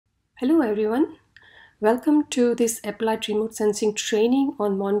Hello everyone, welcome to this applied remote sensing training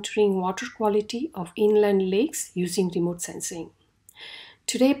on monitoring water quality of inland lakes using remote sensing.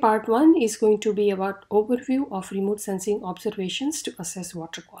 Today part 1 is going to be about overview of remote sensing observations to assess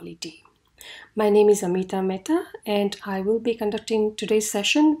water quality. My name is Amita Mehta and I will be conducting today's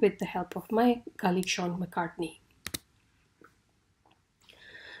session with the help of my colleague McCartney.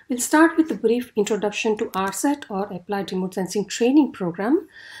 We'll start with a brief introduction to ARSET, or Applied Remote Sensing Training Program,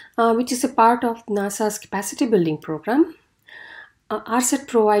 which is a part of NASA's capacity building program. ARSET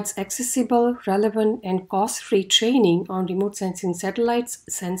provides accessible, relevant, and cost-free training on remote sensing satellites,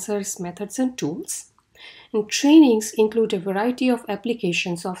 sensors, methods, and tools. And trainings include a variety of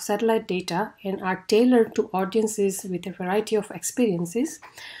applications of satellite data and are tailored to audiences with a variety of experiences.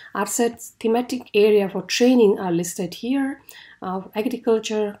 ARSET's thematic area for training are listed here: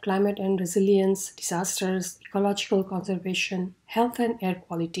 agriculture, climate and resilience, disasters, ecological conservation, health and air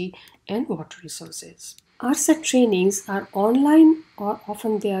quality, and water resources. ARSET trainings are online or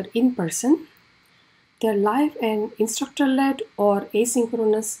often they are in person. They are live and instructor-led or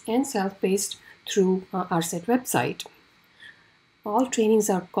asynchronous and self-paced through ARSET website. All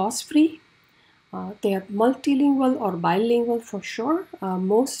trainings are cost-free. They are multilingual or bilingual for sure.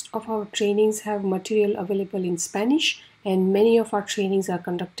 Most of our trainings have material available in Spanish, and many of our trainings are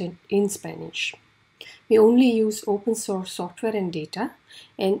conducted in Spanish. We only use open source software and data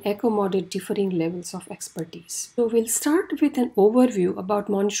and accommodate differing levels of expertise. So we'll start with an overview about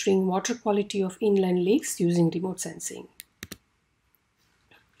monitoring water quality of inland lakes using remote sensing.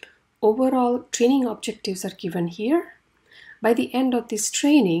 Overall training objectives are given here. By the end of this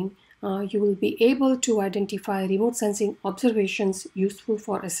training, you will be able to identify remote sensing observations useful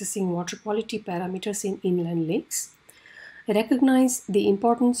for assessing water quality parameters in inland lakes, recognize the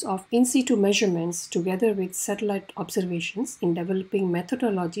importance of in situ measurements together with satellite observations in developing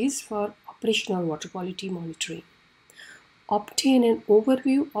methodologies for operational water quality monitoring, obtain an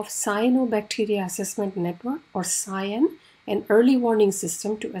overview of cyanobacteria assessment network, or CYAN, an early warning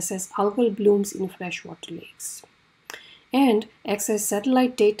system to assess algal blooms in freshwater lakes, and access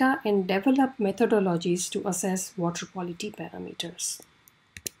satellite data and develop methodologies to assess water quality parameters.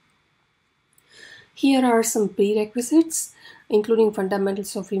 Here are some prerequisites, including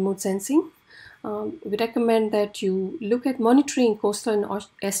fundamentals of remote sensing. We recommend that you look at monitoring coastal and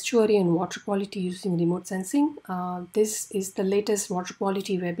estuary and water quality using remote sensing. This is the latest water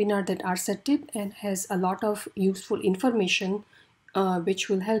quality webinar that ARSET did and has a lot of useful information which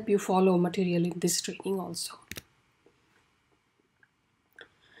will help you follow material in this training also.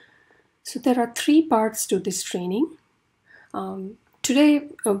 So there are 3 parts to this training. Today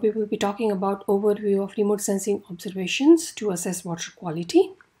we will be talking about overview of remote sensing observations to assess water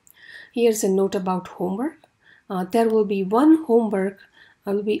quality. Here's a note about homework. There will be one homework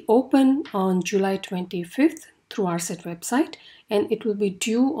will be open on July 25th through ARSET website, and it will be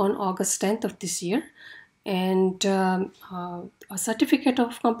due on August 10th of this year. And a certificate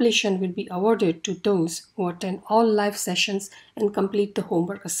of completion will be awarded to those who attend all live sessions and complete the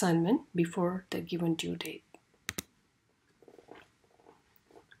homework assignment before the given due date.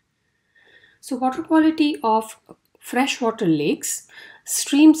 So water quality of freshwater lakes,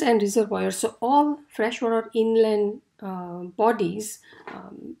 streams and reservoirs, so all freshwater inland bodies,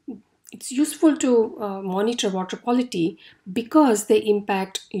 it's useful to monitor water quality because they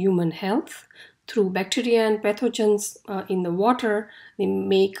impact human health through bacteria and pathogens in the water. They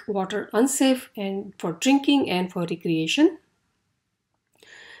make water unsafe and for drinking and for recreation.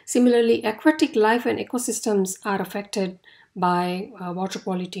 Similarly, aquatic life and ecosystems are affected by water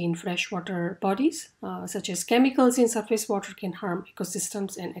quality in freshwater bodies, such as chemicals in surface water can harm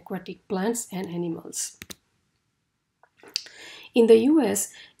ecosystems and aquatic plants and animals. In the US,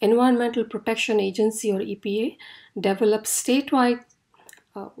 Environmental Protection Agency, or EPA, develops statewide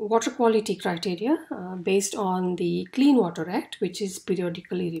water quality criteria based on the Clean Water Act, which is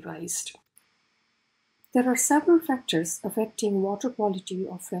periodically revised. There are several factors affecting water quality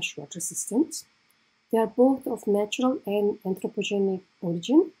of freshwater systems. They are both of natural and anthropogenic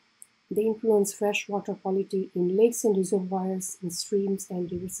origin. They influence freshwater quality in lakes and reservoirs, in streams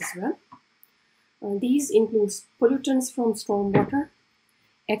and rivers as well. These include pollutants from stormwater,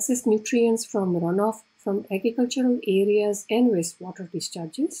 excess nutrients from runoff from agricultural areas and wastewater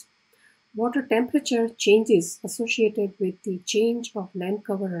discharges, water temperature changes associated with the change of land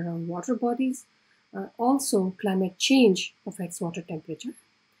cover around water bodies. Also, climate change affects water temperature,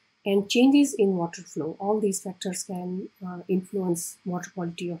 and changes in water flow. All these factors can influence water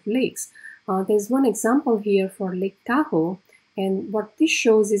quality of lakes. There's one example here for Lake Tahoe, and what this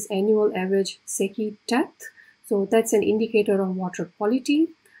shows is annual average Secchi depth. So that's an indicator of water quality.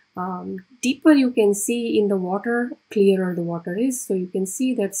 Deeper you can see in the water, clearer the water is. So you can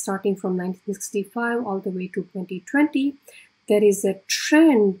see that starting from 1965 all the way to 2020, there is a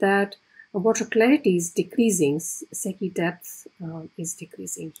trend that water clarity is decreasing. Secchi depth is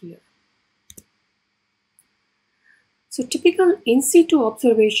decreasing here. So typical in situ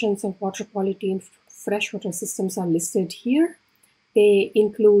observations of water quality in freshwater systems are listed here. They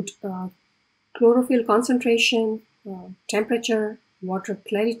include chlorophyll concentration, temperature, water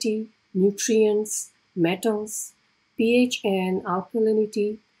clarity, nutrients, metals, pH and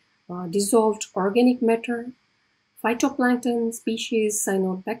alkalinity, dissolved organic matter, phytoplankton species,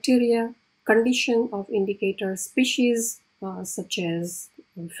 cyanobacteria, condition of indicator species such as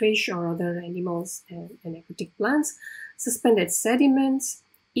fish or other animals and aquatic plants, suspended sediments,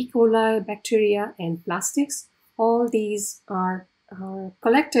 E. coli, bacteria, and plastics. All these are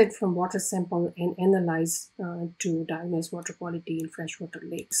collected from water sample and analyzed to diagnose water quality in freshwater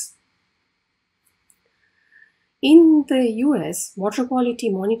lakes. In the US, water quality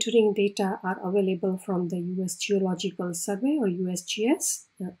monitoring data are available from the US Geological Survey or USGS,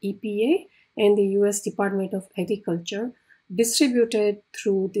 EPA, and the US Department of Agriculture, distributed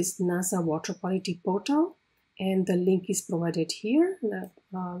through this NASA water quality portal. And the link is provided here.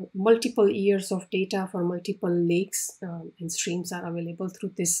 Multiple years of data for multiple lakes and streams are available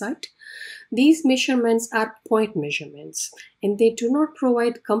through this site. These measurements are point measurements, and they do not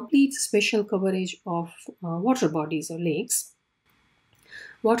provide complete spatial coverage of water bodies or lakes.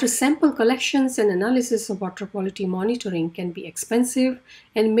 Water sample collections and analysis of water quality monitoring can be expensive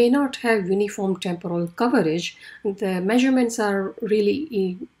and may not have uniform temporal coverage. The measurements are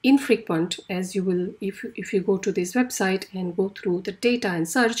really infrequent, as you will, if you go to this website and go through the data and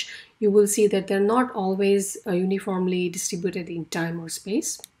search, you will see that they're not always uniformly distributed in time or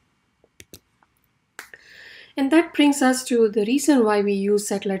space. And that brings us to the reason why we use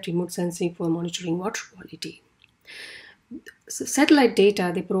satellite remote sensing for monitoring water quality. So satellite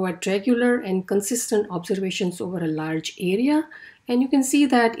data, they provide regular and consistent observations over a large area. And you can see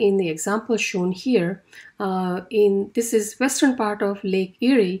that in the example shown here. This is western part of Lake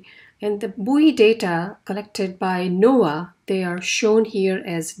Erie, and the buoy data collected by NOAA, they are shown here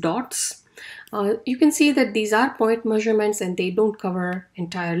as dots. You can see that these are point measurements and they don't cover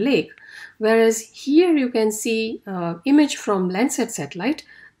entire lake. Whereas here you can see image from Landsat satellite.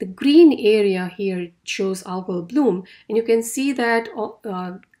 The green area here shows algal bloom, and you can see that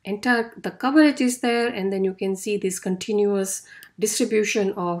the coverage is there, and then you can see this continuous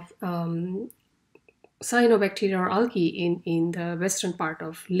distribution of cyanobacteria or algae in the western part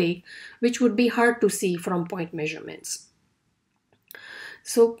of lake, which would be hard to see from point measurements.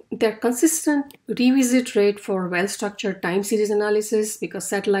 So their consistent revisit rate for well-structured time series analysis, because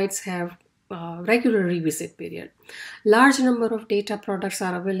satellites have regular revisit period. Large number of data products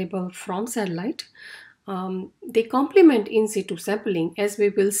are available from satellite. They complement in situ sampling. As we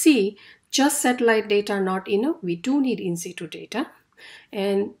will see, just satellite data are not enough. We do need in situ data.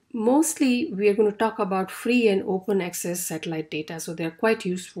 And mostly we are going to talk about free and open access satellite data. So they're quite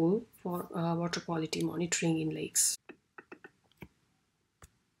useful for water quality monitoring in lakes.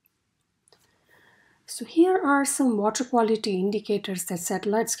 So here are some water quality indicators that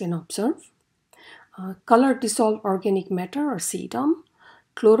satellites can observe. Color dissolved organic matter or CDOM,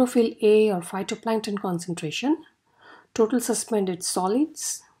 chlorophyll A or phytoplankton concentration, total suspended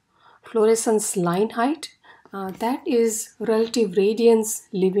solids, fluorescence line height, that is relative radiance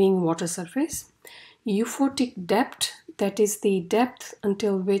leaving water surface, euphotic depth, that is the depth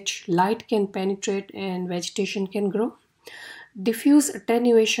until which light can penetrate and vegetation can grow, diffuse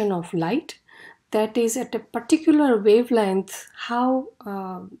attenuation of light, that is at a particular wavelength how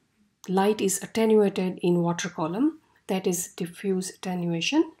light is attenuated in water column, that is diffuse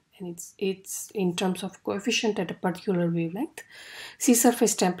attenuation, and it's in terms of coefficient at a particular wavelength. Sea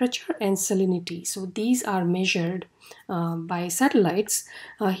surface temperature and salinity. So these are measured by satellites.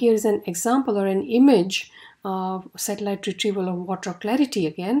 Here is an example or an image of satellite retrieval of water clarity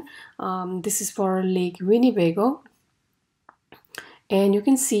again. This is for Lake Winnebago. And you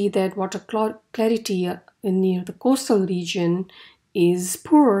can see that water clarity near the coastal region is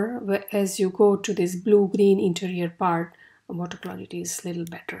poor. As you go to this blue-green interior part, water quality is a little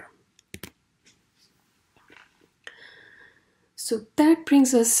better. So that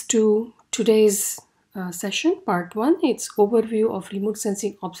brings us to today's session, part 1. It's overview of remote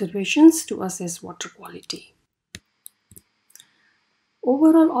sensing observations to assess water quality.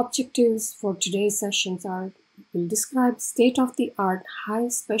 Overall objectives for today's sessions are: will describe state-of-the-art high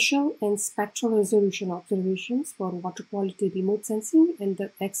spatial and spectral resolution observations for water quality remote sensing and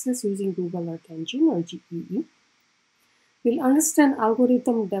their access using Google Earth Engine or GEE. We'll understand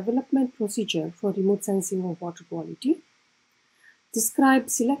algorithm development procedure for remote sensing of water quality, describe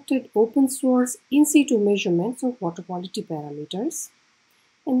selected open source in situ measurements of water quality parameters,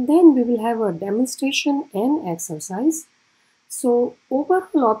 and then we will have a demonstration and exercise. So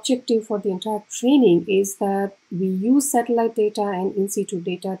overall objective for the entire training is that we use satellite data and in situ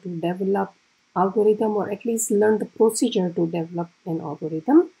data to develop algorithm, or at least learn the procedure to develop an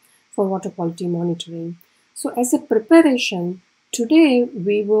algorithm for water quality monitoring. So as a preparation, today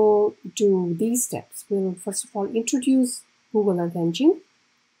we will do these steps. We will first of all introduce Google Earth Engine.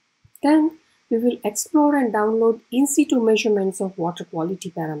 Then we will explore and download in situ measurements of water quality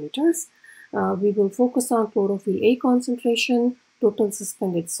parameters. We will focus on chlorophyll A concentration, total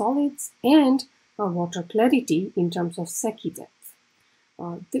suspended solids, and water clarity in terms of Secchi depth.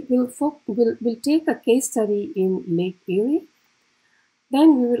 We'll take a case study in Lake Erie.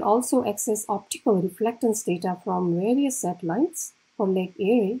 Then we will also access optical reflectance data from various satellites for Lake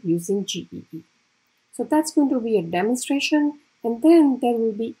Erie using GEE. So that's going to be a demonstration, and then there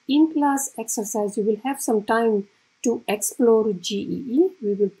will be in-class exercise. You will have some time to explore GEE.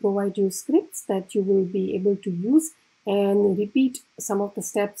 We will provide you scripts that you will be able to use and repeat some of the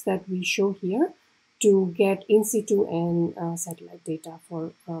steps that we show here to get in situ and satellite data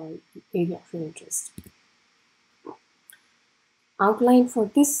for area of your interest. Outline for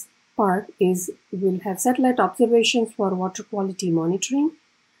this part is we'll have satellite observations for water quality monitoring,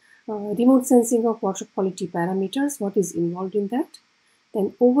 remote sensing of water quality parameters, what is involved in that,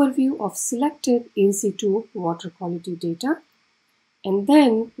 then overview of selected in situ water quality data, and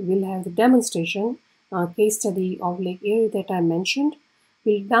then we'll have the demonstration case study of Lake Erie that I mentioned.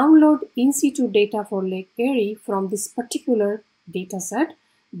 We'll download in situ data for Lake Erie from this particular data set,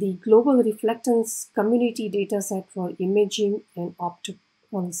 the Global Reflectance Community data set for imaging and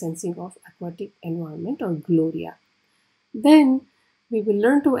optical sensing of aquatic environment, or GLORIA. Then we will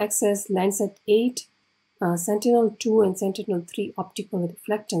learn to access Landsat 8, Sentinel-2 and Sentinel-3 optical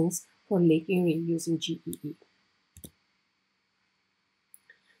reflectance for Lake Erie using GEE.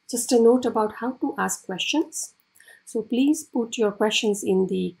 Just a note about how to ask questions. So please put your questions in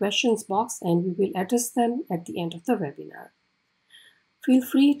the questions box and we will address them at the end of the webinar. Feel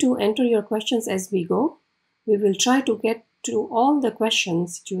free to enter your questions as we go. We will try to get to all the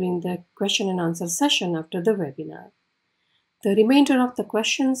questions during the question and answer session after the webinar. The remainder of the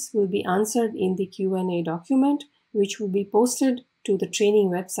questions will be answered in the Q&A document, which will be posted to the training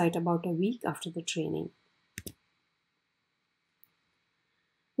website about a week after the training.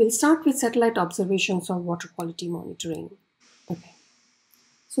 We'll start with satellite observations of water quality monitoring. Okay.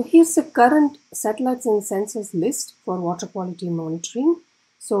 So here's the current satellites and sensors list for water quality monitoring.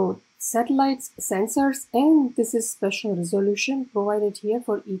 So satellites, sensors, and this is special resolution provided here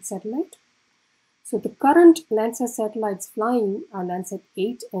for each satellite. So the current Landsat satellites flying are Landsat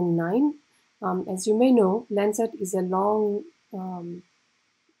 8 and 9. As you may know, Landsat is a long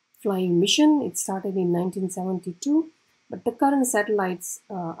flying mission. It started in 1972, but the current satellites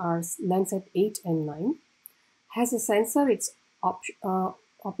are Landsat 8 and 9. Has a sensor, it's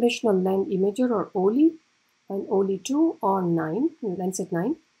operational land imager, or OLI, and OLI2 or 9, Landsat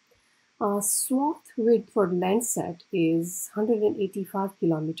 9. Swath width for Landsat is 185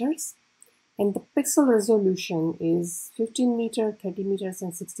 kilometers. And the pixel resolution is 15 meters, 30 meters,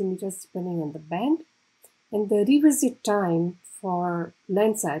 and 60 meters depending on the band. And the revisit time for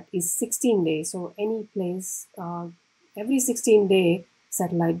Landsat is 16 days. So any place, every 16 day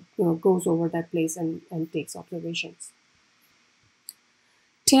satellite goes over that place and takes observations.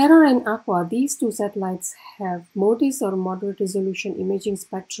 Terra and Aqua, these two satellites have MODIS, or moderate resolution imaging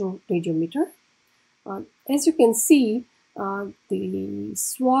spectral radiometer. As you can see, the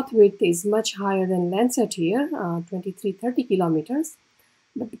swath width is much higher than Landsat here, 2330 kilometers,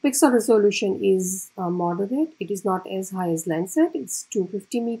 but the pixel resolution is moderate. It is not as high as Landsat. It's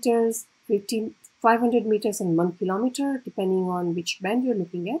 250 meters, 500 meters, and 1 kilometer, depending on which band you're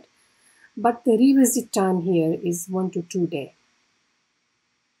looking at. But the revisit time here is 1 to 2 days.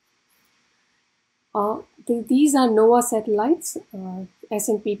 These are NOAA satellites,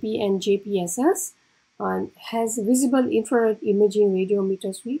 SNPP and JPSS. Has visible infrared imaging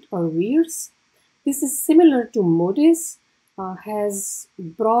radiometer suite, or VIRS. This is similar to MODIS, has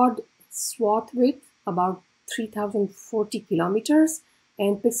broad swath width about 3040 kilometers,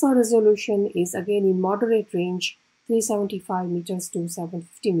 and pixel resolution is again in moderate range, 375 meters to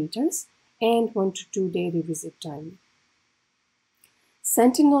 750 meters, and 1 to 2 day revisit time.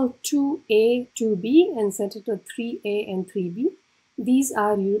 Sentinel-2A, 2B, and Sentinel-3A and 3B. These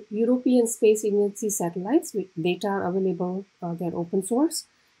are European Space Agency satellites with data are available, they're open source.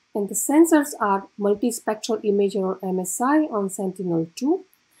 And the sensors are multispectral imager or MSI on Sentinel-2.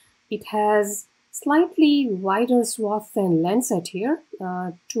 It has slightly wider swath than Landsat here,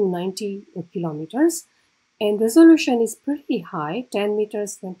 290 kilometers. And resolution is pretty high, 10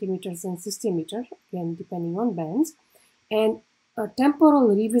 meters, 20 meters, and 60 meters, again depending on bands. And temporal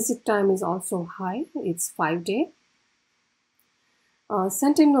revisit time is also high, it's 5 days.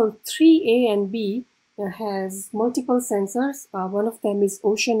 Sentinel-3A and B has multiple sensors. One of them is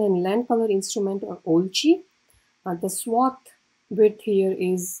Ocean and Land Color Instrument, or OLCI. The swath width here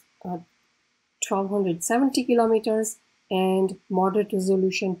is 1270 kilometers and moderate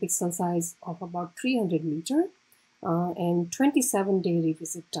resolution pixel size of about 300 meter and 27-day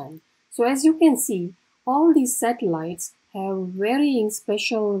revisit time. So as you can see, all these satellites have varying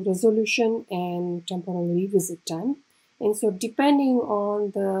spatial resolution and temporal revisit time. And so depending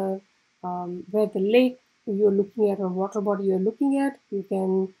on the where the lake you're looking at or water body you're looking at, you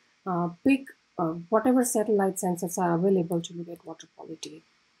can pick whatever satellite sensors are available to look at water quality.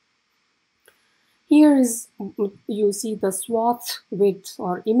 Here is, you see the swath width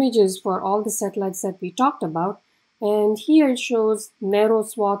or images for all the satellites that we talked about. And here it shows narrow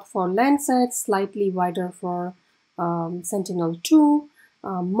swath for Landsat, slightly wider for Sentinel-2,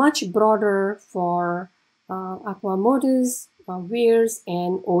 much broader for Aqua Modis, Weirs,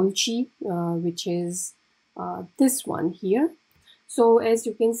 and OLCI, which is this one here. So as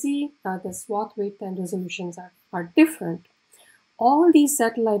you can see, the swath width and resolutions are different. All these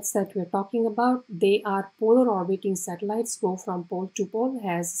satellites that we're talking about, they are polar orbiting satellites, go from pole to pole,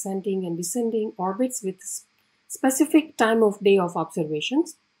 has ascending and descending orbits with specific time of day of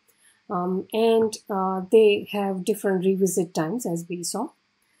observations. And they have different revisit times, as we saw.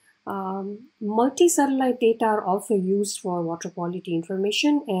 Multi-satellite data are also used for water quality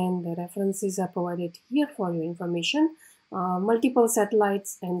information, and the references are provided here for your information. Multiple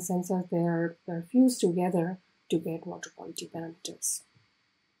satellites and sensors, they're fused together to get water quality parameters.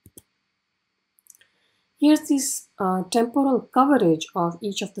 Here's this temporal coverage of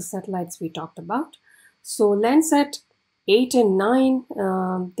each of the satellites we talked about. So Landsat 8 and 9,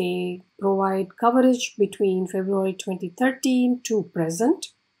 they provide coverage between February 2013 to present.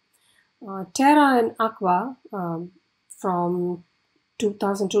 Terra and Aqua from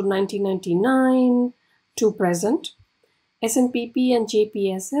 2000 to 1999 to present. SNPP and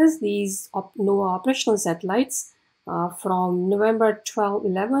JPSS, these NOAA operational satellites from November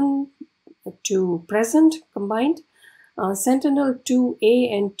 2011 to present combined.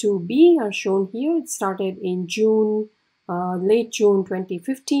 Sentinel-2A and 2B are shown here. It started in June, late June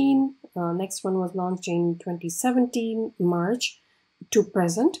 2015. Next one was launched in 2017, March to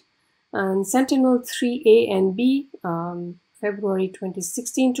present. And Sentinel-3A and B, February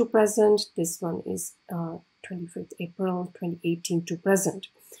 2016 to present. This one is 25th April 2018 to present.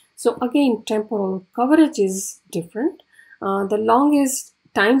 So again, temporal coverage is different. The longest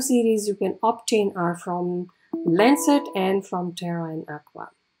time series you can obtain are from Landsat and from Terra and Aqua.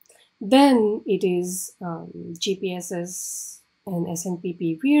 Then it is GPSS and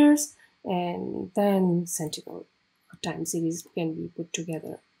SNPP Weirs, and then Sentinel time series can be put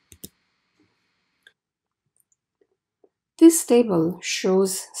together. This table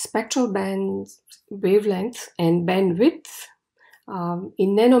shows spectral band wavelength and bandwidth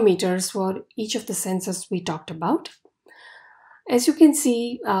in nanometers for each of the sensors we talked about. As you can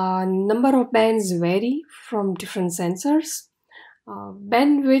see, number of bands vary from different sensors.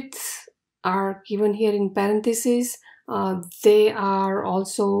 Bandwidths are given here in parentheses. They are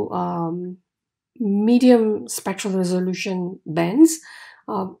also medium spectral resolution bands.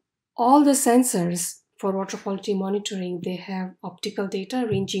 All the sensors for water quality monitoring, they have optical data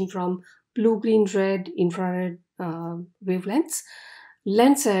ranging from blue, green, red, infrared wavelengths.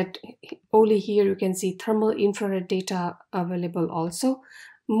 Landsat, only here you can see thermal infrared data available also.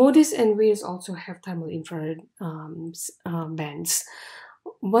 MODIS and Weirs also have thermal infrared bands.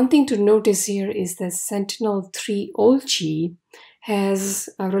 One thing to notice here is that Sentinel-3 OLCI has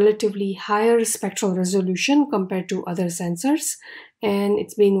a relatively higher spectral resolution compared to other sensors, and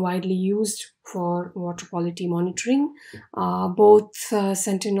it's been widely used for water quality monitoring. Both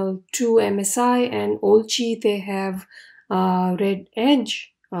Sentinel-2 MSI and OLCI, they have red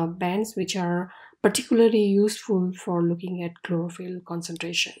edge bands, which are particularly useful for looking at chlorophyll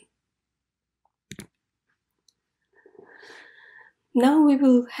concentration. Now we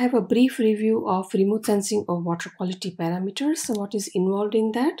will have a brief review of remote sensing of water quality parameters. So what is involved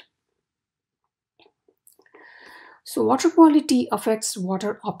in that? So water quality affects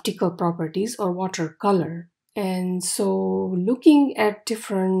water optical properties or water color. And so looking at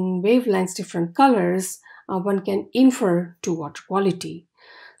different wavelengths, different colors, one can infer to water quality.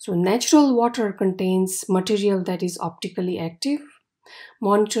 So natural water contains material that is optically active.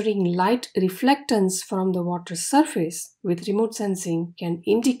 Monitoring light reflectance from the water surface with remote sensing can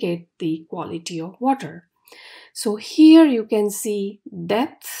indicate the quality of water. So here you can see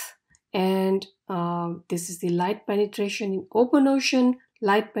depth, and this is the light penetration in open ocean,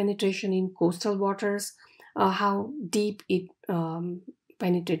 light penetration in coastal waters, how deep it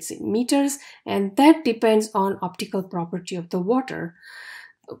penetrates in meters, and that depends on optical property of the water.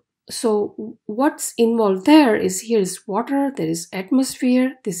 So what's involved there is, here is water, there is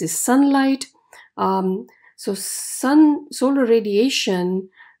atmosphere, this is sunlight. So solar radiation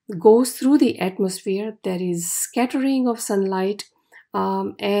goes through the atmosphere, there is scattering of sunlight,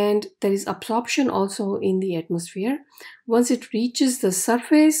 and there is absorption also in the atmosphere. Once it reaches the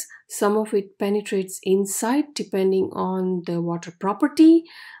surface, some of it penetrates inside depending on the water property,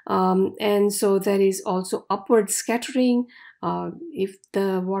 and so there is also upward scattering. If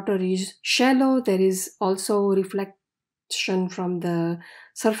the water is shallow, there is also reflection from the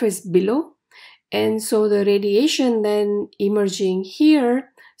surface below, and so the radiation then emerging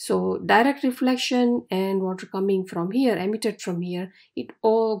here, so direct reflection and water coming from here, emitted from here, it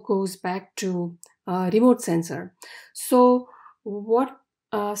all goes back to remote sensor. So what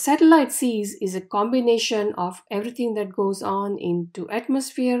satellite sees is a combination of everything that goes on into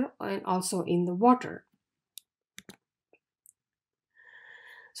atmosphere and also in the water.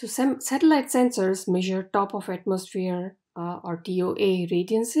 So some satellite sensors measure top of atmosphere or TOA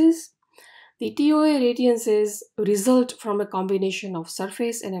radiances. The TOA radiances result from a combination of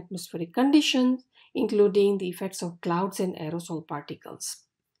surface and atmospheric conditions, including the effects of clouds and aerosol particles.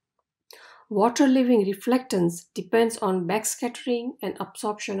 Water living reflectance depends on backscattering and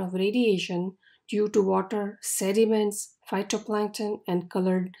absorption of radiation due to water, sediments, phytoplankton, and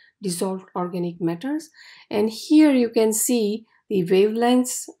colored dissolved organic matters. And here you can see the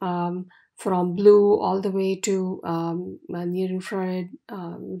wavelengths from blue all the way to near infrared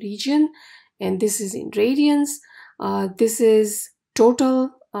region, and this is in radians. This is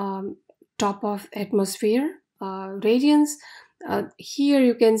total top of atmosphere radians. Here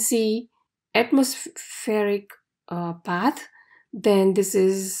you can see atmospheric path, then this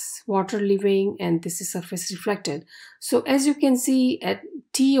is water living, and this is surface reflected. So as you can see at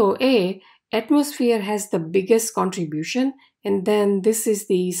TOA, atmosphere has the biggest contribution, and then this is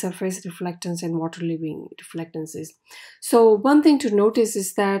the surface reflectance and water living reflectances. So one thing to notice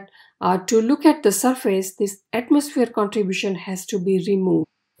is that to look at the surface, this atmosphere contribution has to be removed.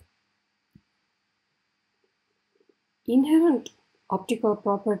 Inherent optical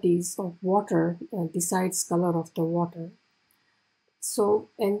properties of water decides color of the water. So,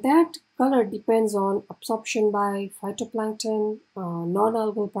 and that color depends on absorption by phytoplankton,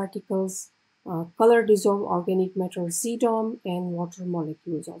 non-algal particles, color dissolved organic matter CDOM, and water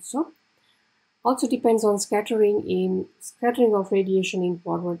molecules also. Also depends on scattering of radiation in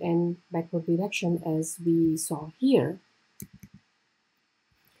forward and backward direction, as we saw here.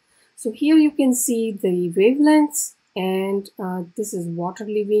 So here you can see the wavelengths, and this is water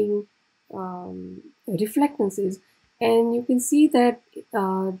living reflectances, and you can see that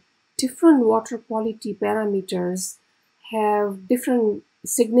different water quality parameters have different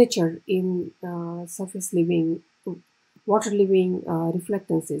signature in surface living, water living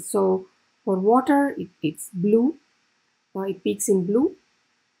reflectances. So for water, it's blue, it peaks in blue,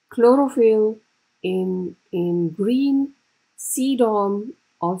 chlorophyll in green, CDOM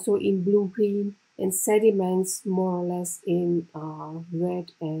also in blue-green, and sediments more or less in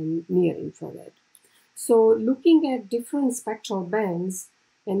red and near infrared. So looking at different spectral bands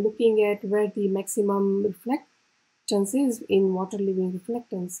and looking at where the maximum reflectance is in water living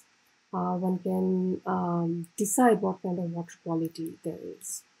reflectance, one can decide what kind of water quality there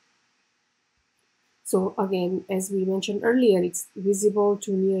is. So again, as we mentioned earlier, it's visible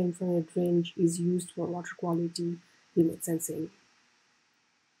to near infrared range is used for water quality remote sensing.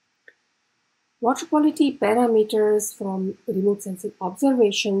 Water quality parameters from remote sensing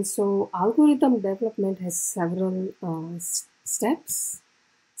observations. So algorithm development has several steps.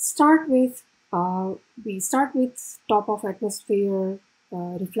 We start with top of atmosphere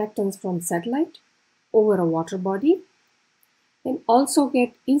reflectance from satellite over a water body, and also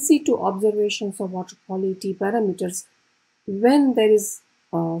get in situ observations of water quality parameters when there is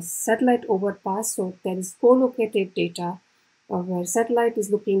satellite overpass. So there is co-located data where satellite is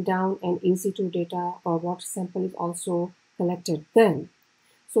looking down and in situ data or water sample is also collected then.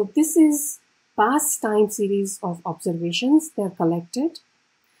 So this is past time series of observations, they're collected.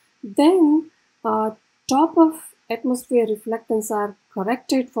 Then top of atmosphere reflectance are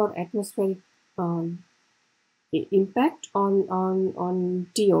corrected for atmospheric impact on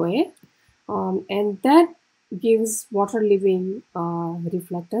TOA, and that gives water leaving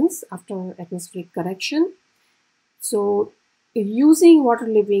reflectance after atmospheric correction. So using water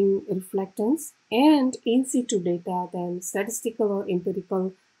leaving reflectance and in situ data, then statistical or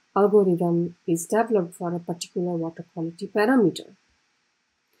empirical algorithm is developed for a particular water quality parameter.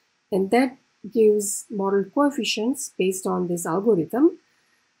 And that gives model coefficients based on this algorithm.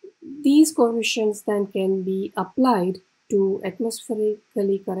 These coefficients then can be applied to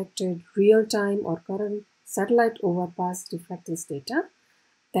atmospherically corrected real-time or current satellite overpass reflectance data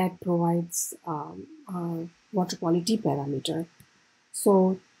that provides water quality parameter.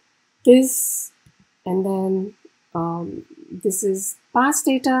 So this, and then this is past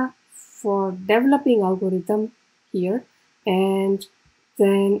data for developing algorithm here, and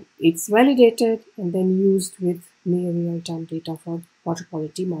then it's validated and then used with near real-time data for water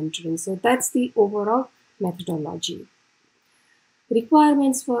quality monitoring. So that's the overall methodology.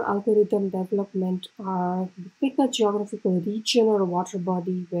 Requirements for algorithm development are: pick a geographical region or a water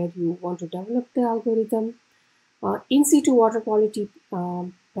body where you want to develop the algorithm. In situ water quality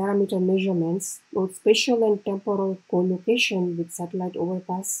parameter measurements, both spatial and temporal co-location with satellite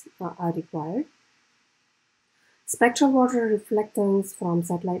overpass are required. Spectral water reflectance from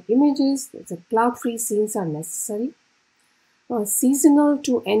satellite images, the cloud-free scenes are necessary. Seasonal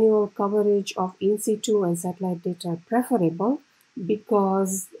to annual coverage of in situ and satellite data are preferable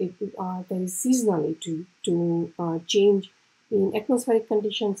because there is seasonality to change in atmospheric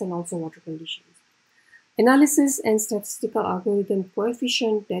conditions and also water conditions. Analysis and statistical algorithm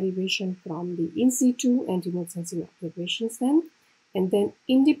coefficient derivation from the in situ and remote sensing observations then, and then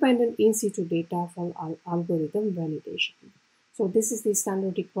independent in situ data for algorithm validation. So this is the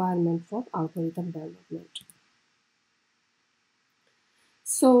standard requirement for algorithm development.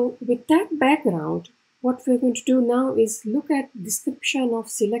 So with that background, what we're going to do now is look at description of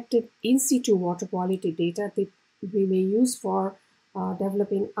selected in situ water quality data that we may use for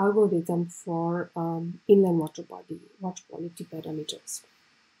developing algorithm for inland water body water quality parameters.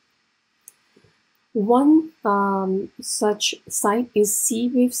 One such site is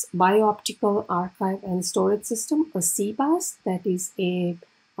CWIF's Biooptical Archive and Storage System, or CBAS, that is a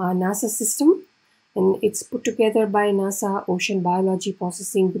NASA system, and it's put together by NASA Ocean Biology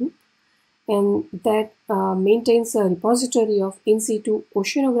Processing Group, and that maintains a repository of in situ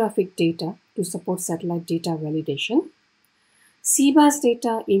oceanographic data to support satellite data validation. CBAS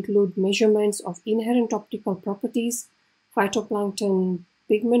data include measurements of inherent optical properties, phytoplankton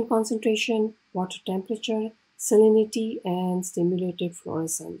pigment concentration, water temperature, salinity, and stimulated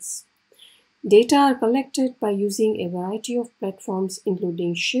fluorescence. Data are collected by using a variety of platforms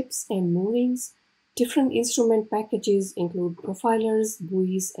including ships and moorings. Different instrument packages include profilers,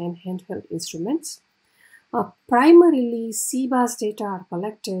 buoys, and handheld instruments. Primarily, CBAS data are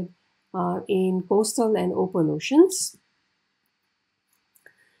collected in coastal and open oceans.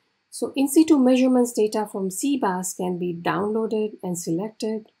 So in situ measurements data from CBAS can be downloaded and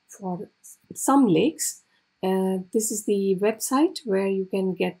selected for some lakes. This is the website where you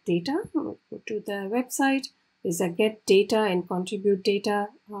can get data. Go to the website. There's a get data and contribute data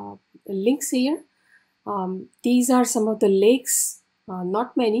links here. These are some of the lakes,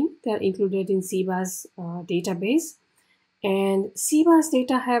 not many, they are included in CBAS database. And CBAS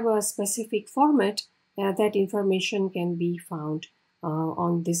data have a specific format that information can be found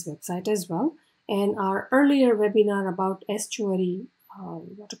on this website as well. And our earlier webinar about estuary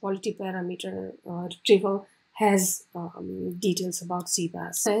water quality parameter retrieval has details about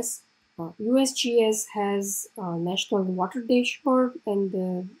CBAS. USGS has a national water dashboard, and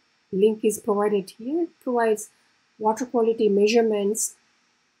the link is provided here. It provides water quality measurements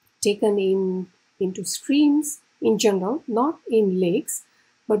taken into streams in general, not in lakes,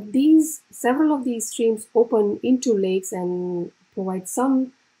 but several of these streams open into lakes and provide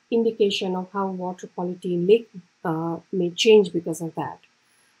some indication of how water quality in lake may change because of that.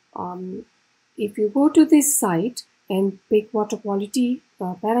 If you go to this site and pick water quality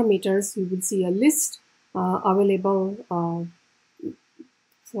parameters, you will see a list available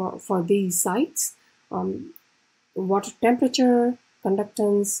for these sites. Water temperature,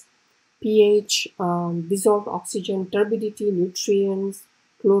 conductance, pH, dissolved oxygen, turbidity, nutrients,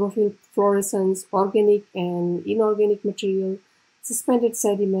 chlorophyll, fluorescence, organic and inorganic material, suspended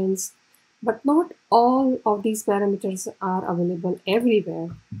sediments, but not all of these parameters are available everywhere.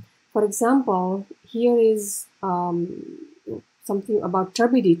 For example, here is something about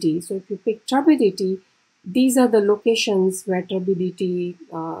turbidity. So if you pick turbidity, these are the locations where turbidity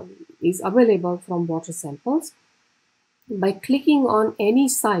is available from water samples. By clicking on any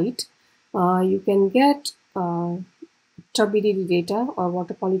site, you can get turbidity data or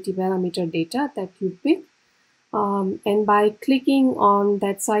water quality parameter data that you pick. And by clicking on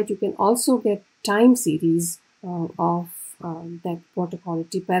that site, you can also get time series of that water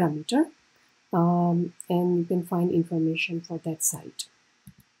quality parameter, and you can find information for that site.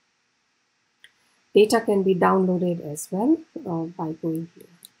 Data can be downloaded as well by going here.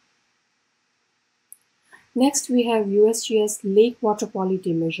 Next, we have USGS lake water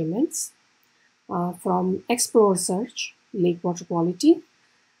quality measurements from Explore Search, Lake Water Quality.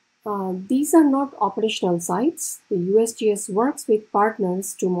 These are not operational sites. The USGS works with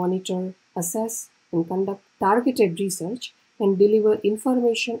partners to monitor, assess, and conduct targeted research and deliver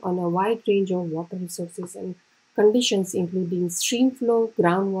information on a wide range of water resources and conditions, including stream flow,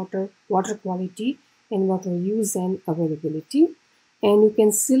 groundwater, water quality, and water use and availability. And you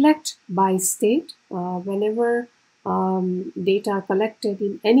can select by state. Whenever data are collected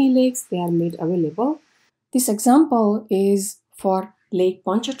in any lakes, they are made available. This example is for Lake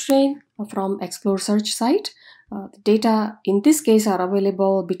Pontchartrain from Explore Search site. The data in this case are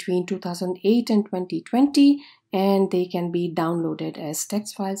available between 2008 and 2020, and they can be downloaded as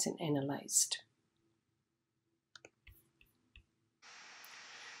text files and analyzed.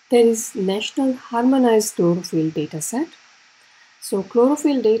 There is National Harmonized Chlorophyll Dataset. So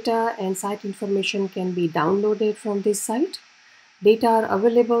chlorophyll data and site information can be downloaded from this site. Data are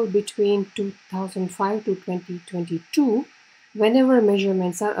available between 2005 to 2022 whenever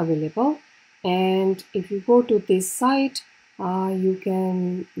measurements are available. And if you go to this site, you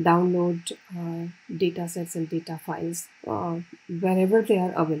can download data sets and data files wherever they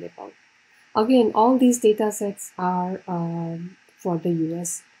are available. Again, all these data sets are for the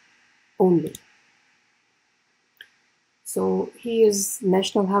US only. So here's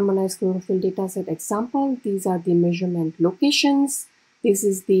National Harmonized Chlorophyll Dataset example. These are the measurement locations. This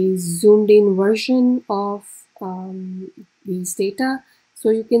is the zoomed in version of these data. So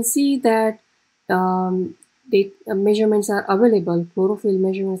you can see that measurements are available, chlorophyll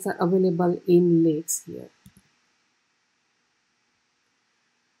measurements are available in lakes here.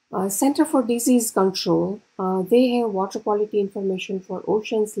 Center for Disease Control, they have water quality information for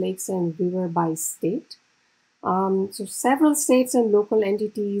oceans, lakes, and river by state. So several states and local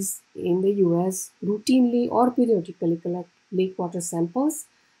entities in the US routinely or periodically collect lake water samples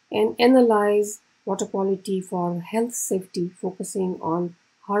and analyze water quality for health safety, focusing on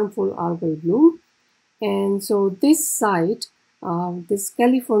harmful algal bloom. And so this site, this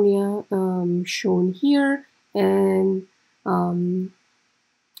California shown here, and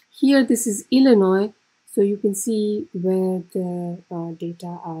here this is Illinois, so you can see where the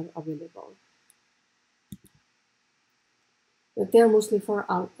data are available. But they are mostly for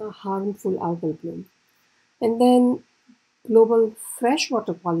harmful algal bloom. And then global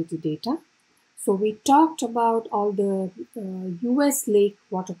freshwater quality data. So we talked about all the US lake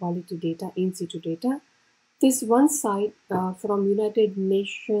water quality data, in situ data. This one site from United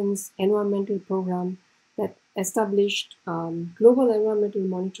Nations Environmental Program that established Global Environmental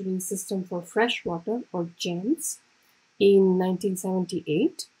Monitoring System for Freshwater, or GEMS, in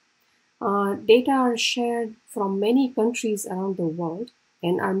 1978. Data are shared from many countries around the world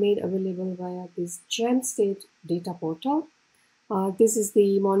and are made available via this GEM State data portal. This is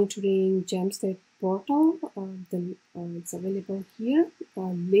the monitoring GEM State portal. It's available here,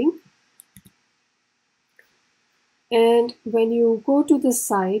 link. And when you go to the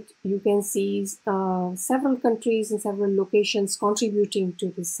site, you can see several countries and several locations contributing to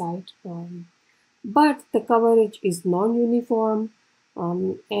this site. But the coverage is non-uniform.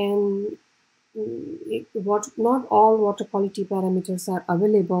 And not all water quality parameters are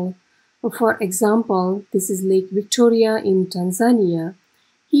available. For example, this is Lake Victoria in Tanzania.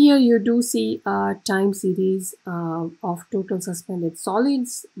 Here you do see a time series of total suspended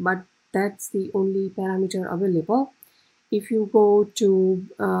solids, but that's the only parameter available. If you go to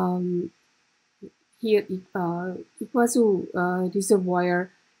here, Iguazu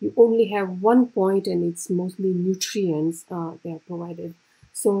Reservoir, you only have one point, and it's mostly nutrients they are provided.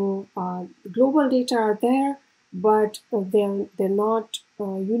 So global data are there, but they're not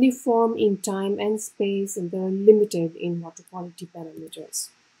uniform in time and space, and they're limited in water quality parameters.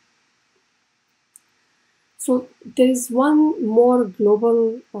 So there is one more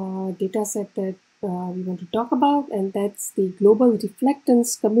global data set that we want to talk about, and that's the Global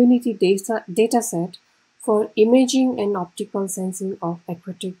Reflectance Community data set for imaging and optical sensing of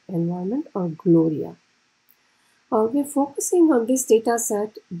aquatic environment, or GLORIA. We're focusing on this data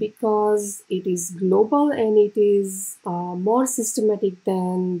set because it is global and it is more systematic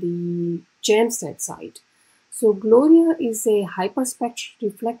than the GEMSTAT site. So Gloria is a hyperspectral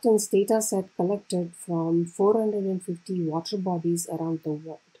reflectance data set collected from 450 water bodies around the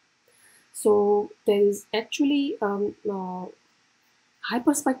world. So there is actually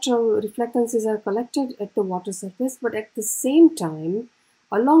hyperspectral reflectances are collected at the water surface, but at the same time,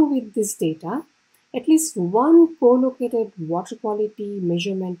 along with this data, at least one co-located water quality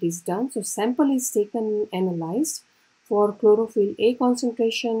measurement is done. So sample is taken and analyzed for chlorophyll A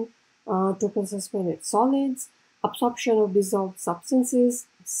concentration, total suspended solids, absorption of dissolved substances,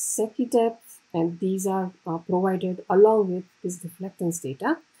 Secchi depth, and these are provided along with this reflectance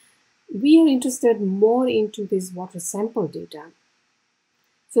data. We are interested more into this water sample data.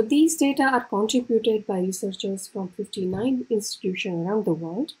 So these data are contributed by researchers from 59 institutions around the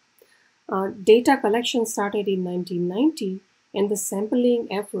world. Data collection started in 1990, and the sampling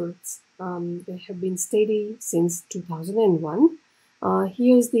efforts they have been steady since 2001.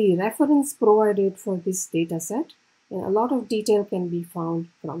 Here's the reference provided for this data set, and a lot of detail can be found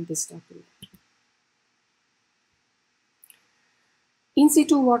from this document. In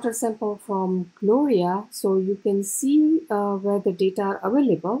situ water sample from Gloria, so you can see where the data are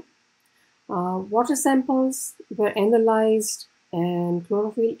available. Water samples were analyzed and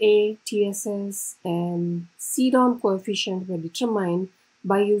chlorophyll A, TSS, and CDOM coefficient were determined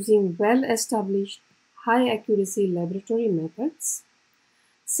by using well-established high-accuracy laboratory methods.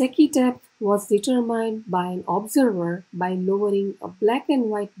 Secchi depth was determined by an observer by lowering a black and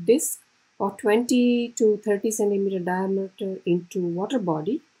white disk of 20 to 30 centimeter diameter into water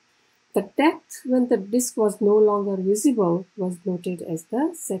body. The depth when the disk was no longer visible was noted as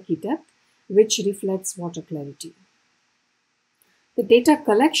the Secchi depth, which reflects water clarity. The data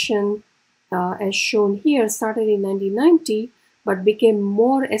collection, as shown here, started in 1990 but became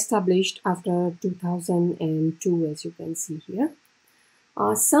more established after 2002, as you can see here.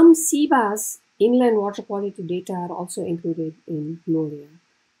 Some CBAS inland water quality data are also included in Gloria,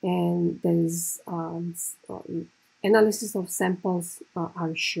 and there is analysis of samples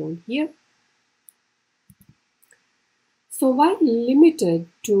are shown here. So while limited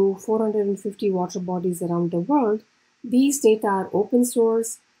to 450 water bodies around the world, these data are open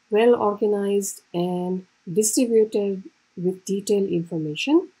source, well organized, and distributed with detailed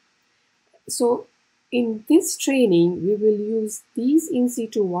information. So in this training, we will use these in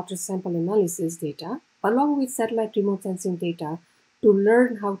situ water sample analysis data along with satellite remote sensing data to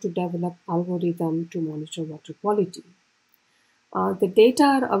learn how to develop algorithm to monitor water quality. The data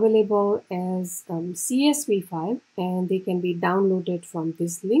are available as CSV file and they can be downloaded from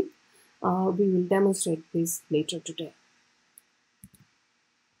this link. We will demonstrate this later today.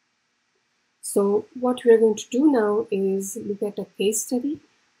 So what we're going to do now is look at a case study.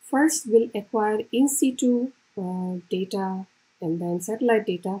 First, we'll acquire in situ data and then satellite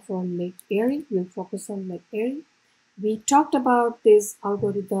data for Lake Erie. We'll focus on Lake Erie. We talked about this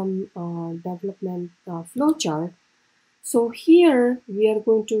algorithm development flowchart. So here we are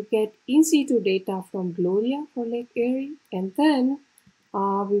going to get in situ data from Gloria for Lake Erie, and then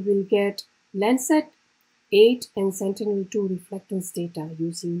we will get Landsat 8 and Sentinel-2 reflectance data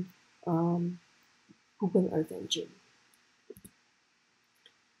using Google Earth Engine.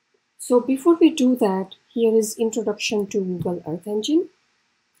 So before we do that, here is introduction to Google Earth Engine.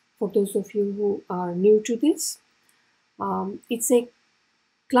 For those of you who are new to this, it's a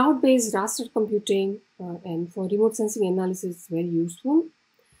cloud-based raster computing and for remote sensing analysis it's very useful.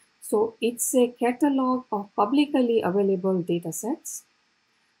 So it's a catalog of publicly available data sets.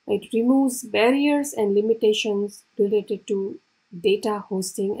 It removes barriers and limitations related to data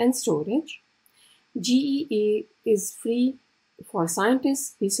hosting and storage. GEE is free for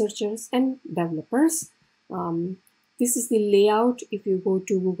scientists, researchers, and developers. This is the layout if you go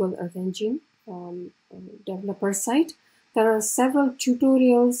to Google Earth Engine developer site. There are several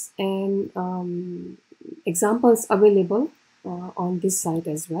tutorials and examples available on this site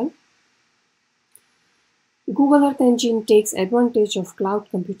as well. Google Earth Engine takes advantage of cloud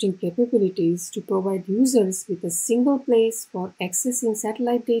computing capabilities to provide users with a single place for accessing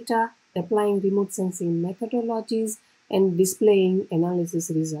satellite data, applying remote sensing methodologies, and displaying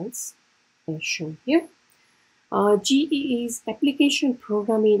analysis results, as shown here. GEE's Application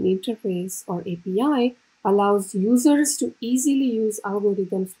Programming Interface, or API, allows users to easily use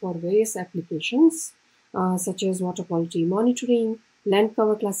algorithms for various applications, such as water quality monitoring, land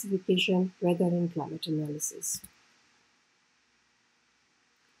cover classification, weather and climate analysis.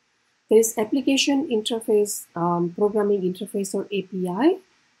 There is Application Interface, Programming Interface, or API,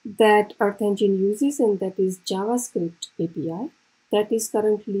 that Earth Engine uses, and that is JavaScript API. That is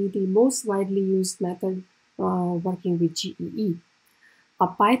currently the most widely used method working with GEE. A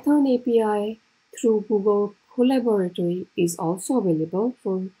Python API through Google collaboratory is also available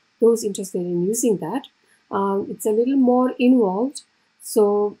for those interested in using that. It's a little more involved,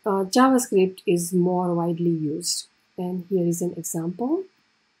 so JavaScript is more widely used. And here is an example.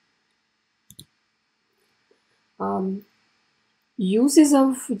 Uses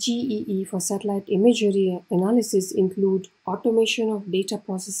of GEE for satellite imagery analysis include automation of data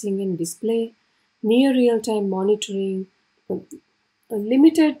processing and display, near real-time monitoring,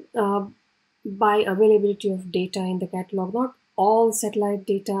 limited by availability of data in the catalog. Not all satellite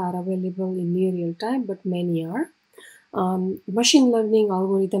data are available in near real time, but many are. Machine learning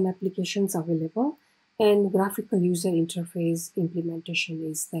algorithm applications available, and graphical user interface implementation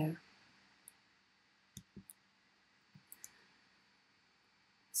is there.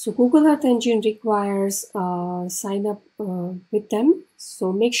 So Google Earth Engine requires sign up with them.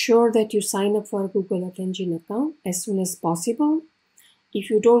 So make sure that you sign up for a Google Earth Engine account as soon as possible. If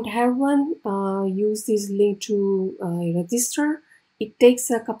you don't have one, use this link to register. It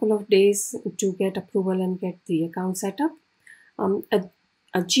takes a couple of days to get approval and get the account set up.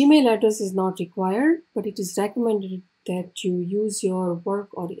 A Gmail address is not required, but it is recommended that you use your work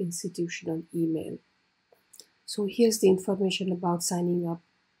or institutional email. So here's the information about signing up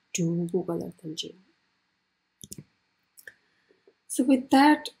to Google Earth Engine. So with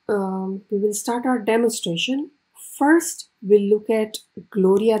that, we will start our demonstration. First, we'll look at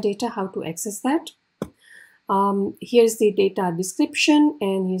Gloria data, how to access that. Here's the data description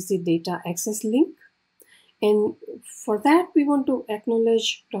and here's the data access link. And for that, we want to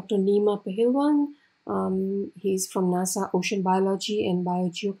acknowledge Dr. Nima Pehilwan. He's from NASA Ocean Biology and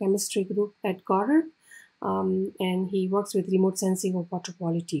Biogeochemistry Group at Goddard. And he works with Remote Sensing of Water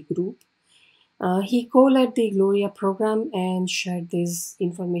Quality Group. He co-led the Gloria program and shared this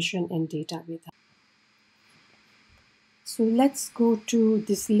information and data with us. So let's go to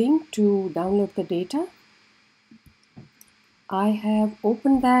this link to download the data. I have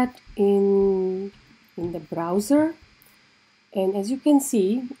opened that in the browser, and as you can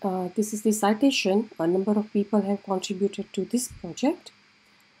see, this is the citation. A number of people have contributed to this project.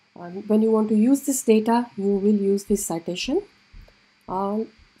 When you want to use this data, you will use this citation.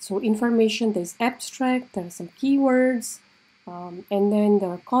 So information, there's abstract, there are some keywords, and then there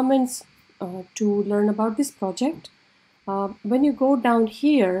are comments to learn about this project. When you go down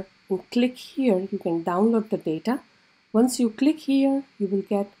here and click here, you can download the data. Once you click here, you will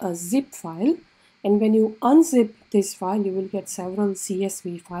get a zip file. And when you unzip this file, you will get several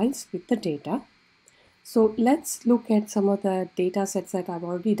CSV files with the data. So let's look at some of the data sets that I've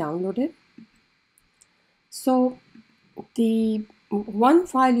already downloaded. So the one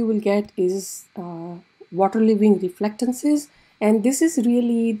file you will get is water living reflectances. And this is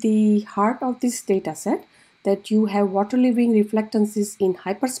really the heart of this data set, that you have water living reflectances in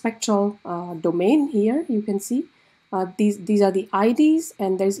hyperspectral domain. Here you can see these are the IDs,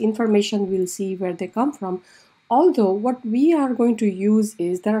 and there's information, we'll see where they come from. Although what we are going to use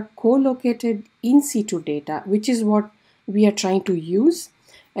is there are co-located in situ data, which is what we are trying to use.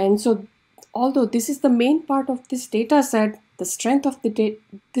 And so although this is the main part of this data set, the strength of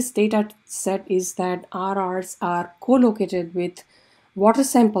this data set is that RRs are co-located with water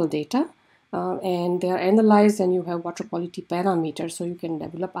sample data, and they are analyzed, and you have water quality parameters, so you can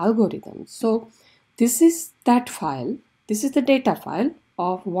develop algorithms. So this is that file. This is the data file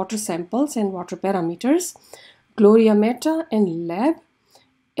of water samples and water parameters, Gloria Mehta and lab,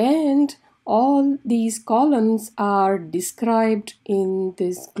 and all these columns are described in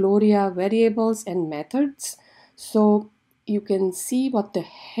this Gloria variables and methods. So you can see what the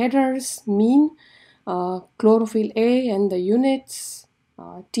headers mean, chlorophyll A and the units,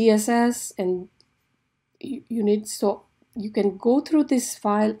 TSS and units. So you can go through this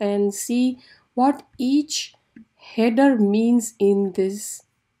file and see what each header means in this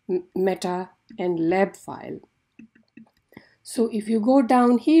meta and lab file. So if you go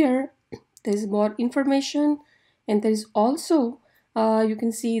down here, there's more information, and there's also you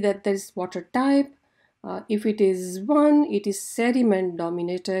can see that there's water type. If it is 1, it is sediment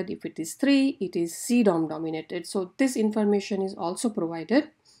dominated. If it is 3, it is CDOM dominated. So this information is also provided.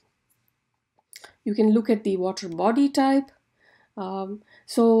 You can look at the water body type.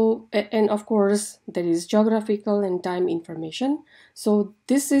 And of course there is geographical and time information. So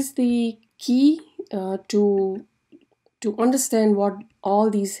this is the key to understand what all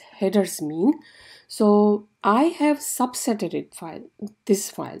these headers mean. So I have subsetted this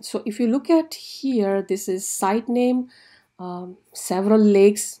file. So if you look at here, this is site name. Several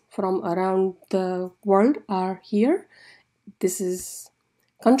lakes from around the world are here. This is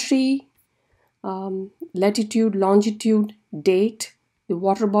country, latitude, longitude, date. the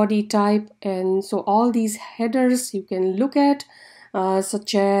water body type, and so all these headers you can look at,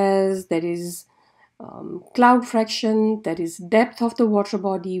 such as there is cloud fraction, there is depth of the water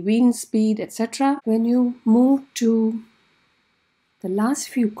body, wind speed, etc. When you move to the last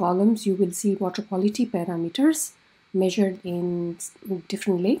few columns, you will see water quality parameters measured in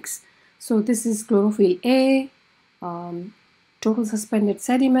different lakes. So this is chlorophyll A, total suspended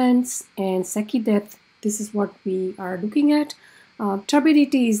sediments, and Secchi depth. This is what we are looking at.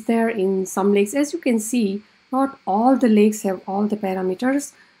 Turbidity is there in some lakes. As you can see, not all the lakes have all the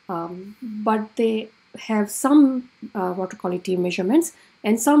parameters, but they have some water quality measurements,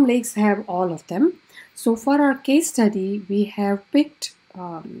 and some lakes have all of them. So for our case study, we have picked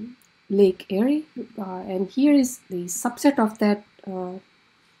Lake Erie, and here is the subset of that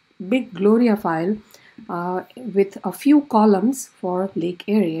big Gloria file with a few columns for Lake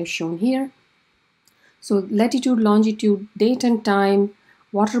Erie as shown here. So latitude, longitude, date and time,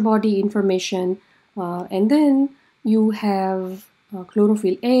 water body information, and then you have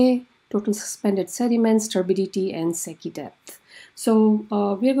chlorophyll A, total suspended sediments, turbidity, and Secchi depth. So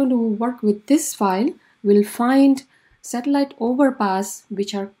we are going to work with this file. We'll find satellite overpass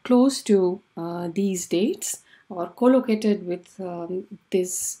which are close to these dates or co-located with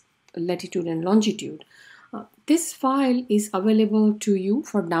this latitude and longitude. This file is available to you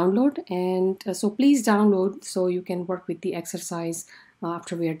for download, and so please download so you can work with the exercise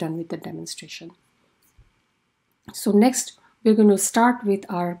after we are done with the demonstration. So next we're going to start with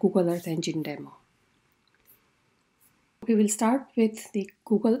our Google Earth Engine demo. We will start with the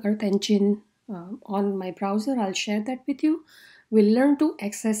Google Earth Engine on my browser. I'll share that with you. We'll learn to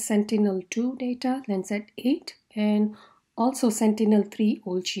access Sentinel-2 data, Landsat 8, and also Sentinel-3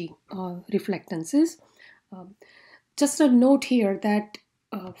 Olchi reflectances. Just a note here that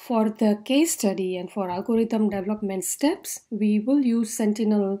for the case study and for algorithm development steps, we will use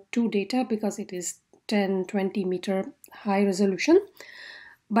Sentinel-2 data because it is 10-20 meter high resolution.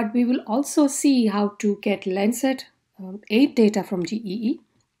 But we will also see how to get Landsat 8 data from GEE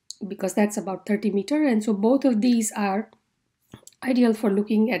because that's about 30 meter, and so both of these are ideal for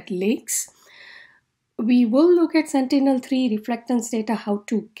looking at lakes. We will look at Sentinel-3 reflectance data, how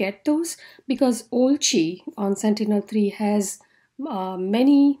to get those, because Olchi on Sentinel-3 has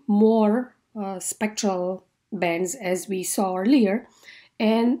many more spectral bands as we saw earlier,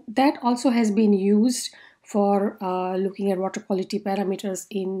 and that also has been used for looking at water quality parameters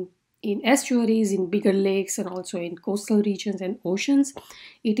in estuaries, in bigger lakes, and also in coastal regions and oceans.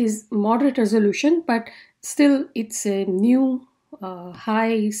 It is moderate resolution, but still it's a new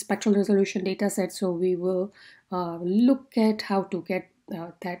high spectral resolution data set, so we will look at how to get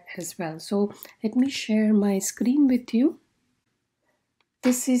that as well. So let me share my screen with you.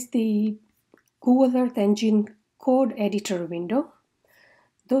 This is the Google Earth Engine code editor window.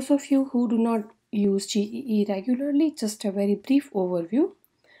 Those of you who do not use GEE regularly, just a very brief overview.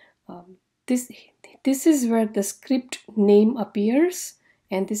 This is where the script name appears,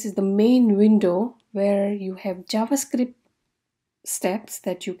 and this is the main window where you have JavaScript steps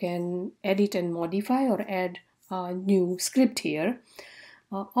that you can edit and modify or add a new script here.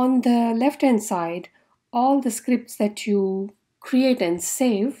 On the left hand side, all the scripts that you create and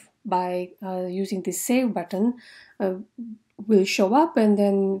save by using the save button will show up, and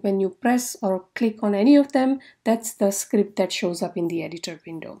then when you press or click on any of them, that's the script that shows up in the editor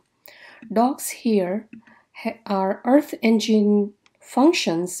window. Docs here are Earth Engine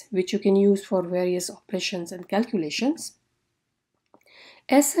functions which you can use for various operations and calculations.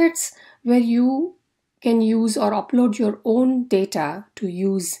 Assets where you can use or upload your own data to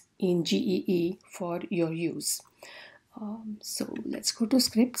use in GEE for your use. So let's go to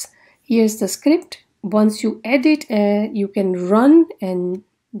scripts. Here's the script. Once you edit, you can run and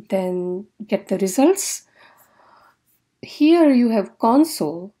then get the results. Here you have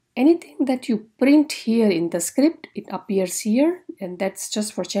console. Anything that you print here in the script, it appears here, and that's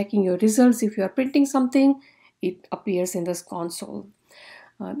just for checking your results. If you are printing something, it appears in this console.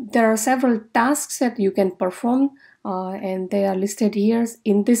 There are several tasks that you can perform, and they are listed here.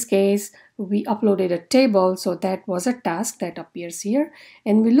 In this case, we uploaded a table, so that was a task that appears here.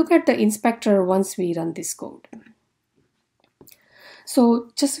 And we look at the inspector once we run this code.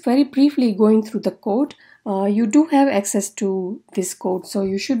 So just very briefly going through the code, you do have access to this code, so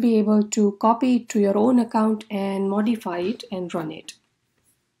you should be able to copy it to your own account and modify it and run it.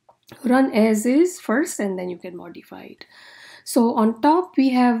 Run as is first, and then you can modify it. So on top we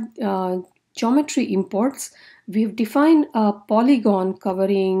have geometry imports. We've defined a polygon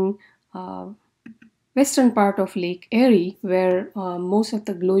covering western part of Lake Erie, where most of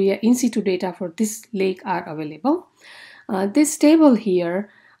the Gloria in situ data for this lake are available. This table here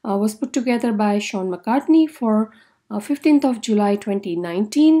was put together by McCartney for 15th of July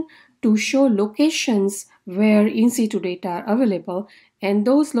 2019 to show locations where in situ data are available, and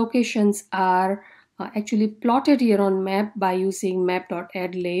those locations are actually plotted here on map by using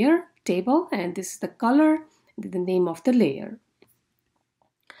map.addLayer table, and this is the color, the name of the layer.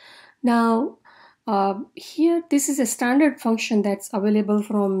 Now here this is a standard function that's available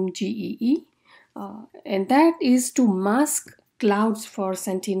from GEE, and that is to mask clouds for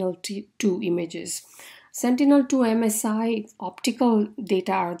Sentinel-2 images. Sentinel-2 MSI optical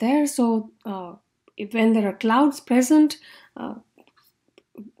data are there, so when there are clouds present,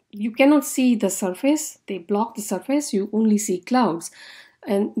 you cannot see the surface. They block the surface, you only see clouds.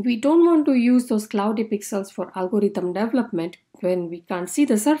 And we don't want to use those cloudy pixels for algorithm development when we can't see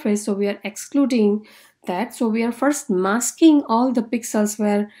the surface, so we are excluding that. So we are first masking all the pixels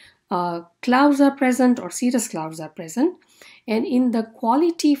where clouds are present or cirrus clouds are present. And in the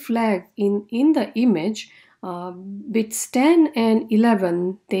quality flag in the image, bits 10 and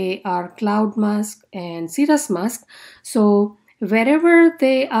 11, they are cloud mask and cirrus mask. So wherever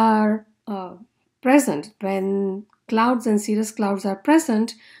they are present, when clouds and cirrus clouds are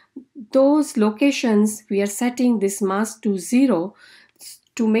present, those locations we are setting this mask to 0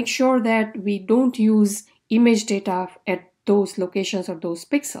 to make sure that we don't use image data at those locations or those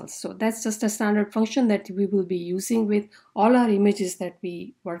pixels. So that's just a standard function that we will be using with all our images that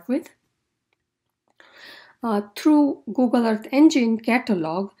we work with. Through Google Earth Engine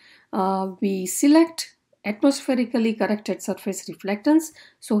catalog, we select atmospherically corrected surface reflectance.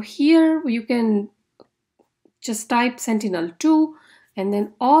 So here you can just type Sentinel-2, and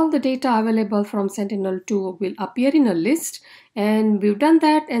then all the data available from Sentinel-2 will appear in a list. And we've done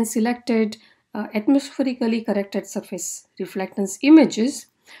that and selected atmospherically corrected surface reflectance images.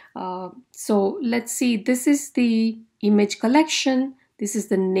 So let's see, this is the image collection. This is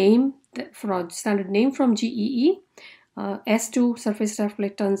the name, for standard name from GEE, S2 surface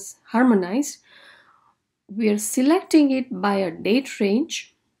reflectance harmonized. We are selecting it by a date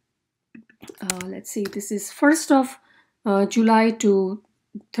range. Let's see, this is 1st of July to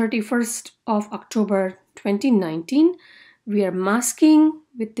 31st of October 2019. We are masking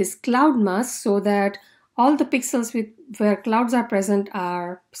with this cloud mask so that all the pixels where clouds are present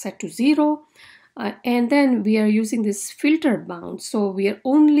are set to 0. And then we are using this filter bound. So we are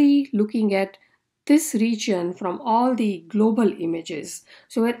only looking at this region from all the global images.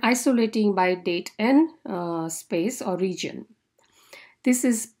 So we're isolating by date and space or region. This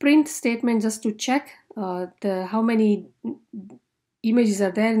is print statement just to check how many images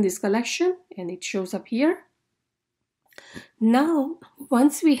are there in this collection, and it shows up here. Now,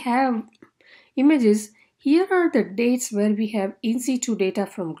 once we have images, here are the dates where we have in situ data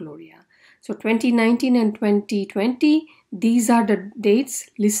from Gloria. So 2019 and 2020, these are the dates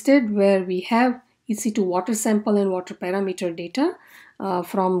listed where we have in situ water sample and water parameter data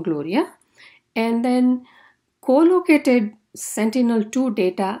from Gloria. And then co-located Sentinel-2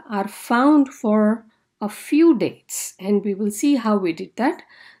 data are found for a few dates, and we will see how we did that.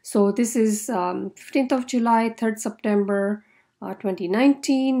 So this is 15th of July, 3rd September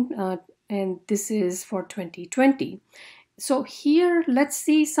 2019, and this is for 2020. So here, let's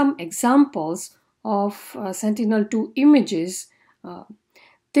see some examples of Sentinel-2 images.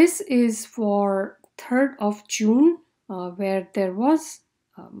 This is for 3rd of June, where there was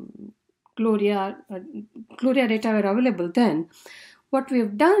Gloria data were available then. What we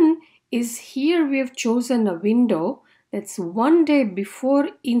have done is here we have chosen a window that's 1 day before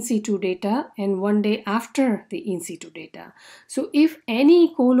in situ data and 1 day after the in situ data. So if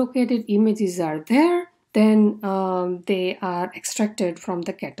any co-located images are there, then they are extracted from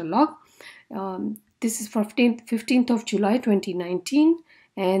the catalog. This is 15th of July 2019,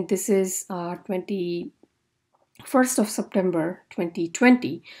 and this is 21st of September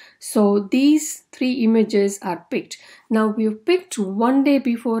 2020. So these 3 images are picked. Now we've picked 1 day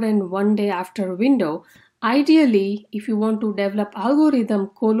before and 1 day after window. Ideally, if you want to develop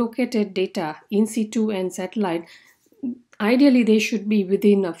algorithm co-located data in situ and satellite, ideally they should be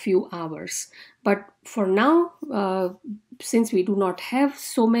within a few hours. But for now, since we do not have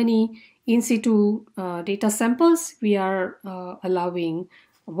so many in situ data samples, we are allowing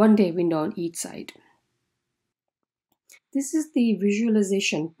a 1 day window on each side. This is the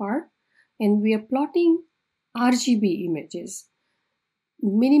visualization part, and we are plotting RGB images.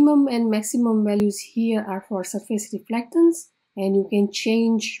 Minimum and maximum values here are for surface reflectance, and you can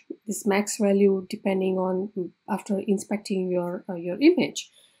change this max value depending on after inspecting your image.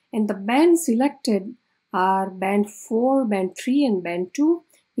 And the bands selected are band 4, band 3, and band 2.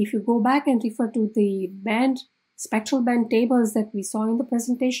 If you go back and refer to the band spectral band tables that we saw in the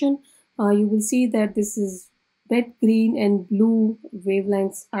presentation, you will see that this is red, green, and blue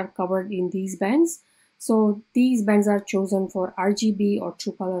wavelengths are covered in these bands. So these bands are chosen for RGB or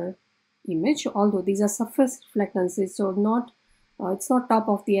true color image, although these are surface reflectances, so not it's not top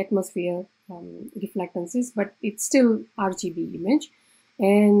of the atmosphere reflectances, but it's still RGB image.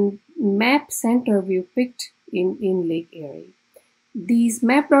 And map center we picked in Lake Erie. These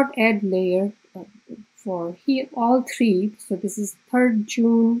map.add layer for here all three, so this is 3rd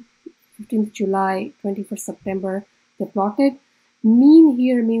June, 15th July, 21st September, they plotted. Mean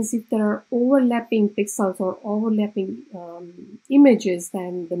here means if there are overlapping pixels or overlapping images,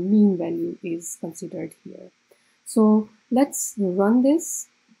 then the mean value is considered here. So let's run this.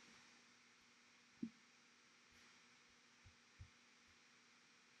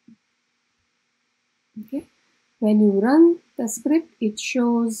 Okay, when you run the script, it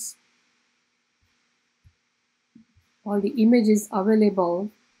shows all the images available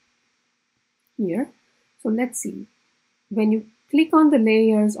here. So let's see. When you click on the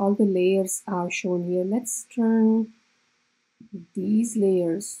layers, all the layers are shown here. Let's turn these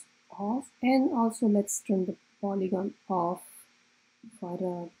layers off, and also let's turn the polygon off for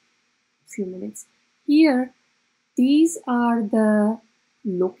a few minutes. Here, these are the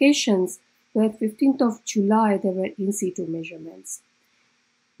locations where 15th of July there were in situ measurements.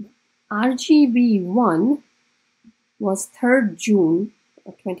 RGB1 was 3rd June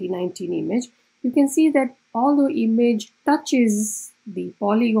 2019 image. You can see that although image touches the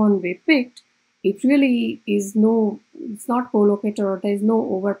polygon we picked, it really is it's not co-located, or there is no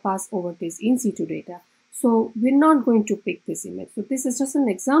overpass over this in situ data. So we're not going to pick this image. So this is just an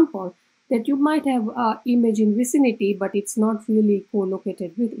example that you might have an image in vicinity, but it's not really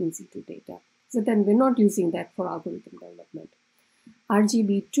co-located with in situ data. So then we're not using that for algorithm development.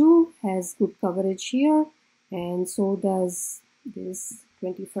 RGB2 has good coverage here, and so does this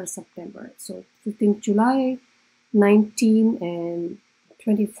 21st September. So 15th July 19 and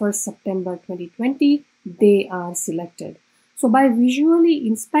 21st September 2020, they are selected. So by visually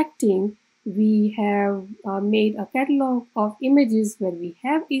inspecting, we have made a catalog of images where we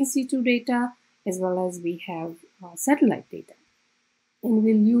have in situ data as well as we have satellite data. And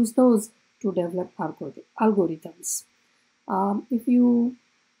we'll use those to develop algorithms. If you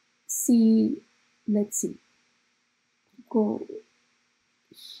see, let's see, go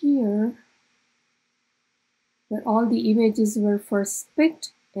here where all the images were first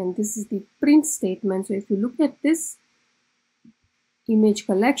picked, and this is the print statement. So if you look at this image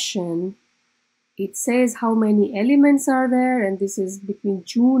collection, it says how many elements are there, and this is between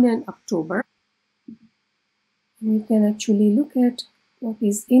June and October. You can actually look at what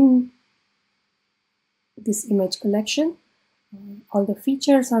is in this image collection. All the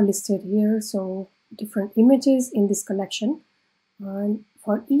features are listed here, so different images in this collection. And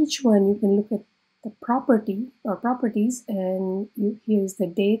for each one, you can look at the property or properties, and here is the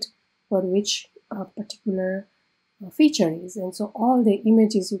date for which a particular feature is. And so all the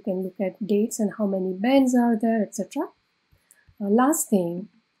images, you can look at dates and how many bands are there, etc. Last thing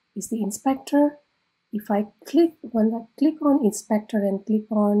is the inspector. If I click, when I click on inspector and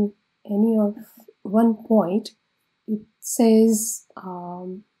click on any of one point, it says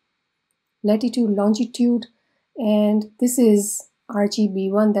latitude, longitude, and this is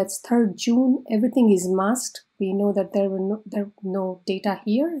RGB1, that's 3rd June. Everything is masked. We know that there were no data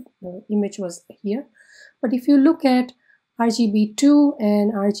here. The image was here. But if you look at RGB2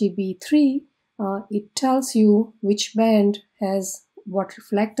 and RGB3, it tells you which band has what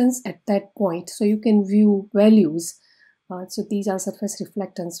reflectance at that point. So you can view values. So these are surface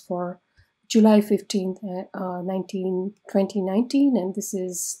reflectance for July 15th, 2019, and this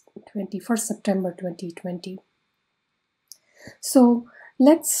is 21st September 2020. So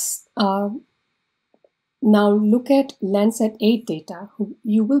let's now look at Landsat 8 data.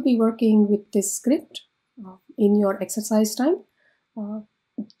 You will be working with this script in your exercise time.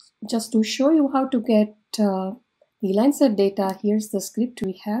 Just to show you how to get the Landsat data, here's the script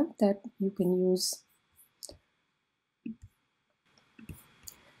we have that you can use.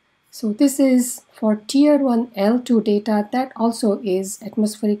 So this is for tier 1 L2 data. That also is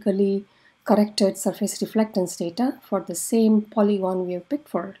atmospherically corrected surface reflectance data for the same polygon we have picked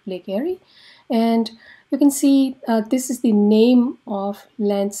for Lake Erie. And you can see this is the name of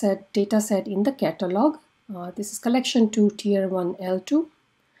Landsat dataset in the catalog. This is collection 2 tier 1 L2.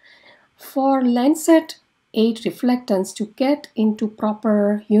 For Landsat 8 reflectance, to get into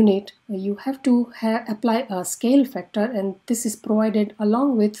proper unit, you have to apply a scale factor, and this is provided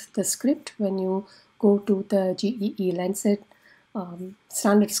along with the script when you go to the GEE Landsat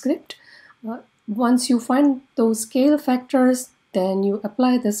standard script. Once you find those scale factors, then you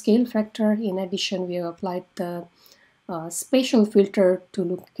apply the scale factor. In addition, we have applied the spatial filter to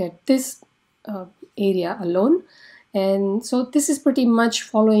look at this area alone. And so this is pretty much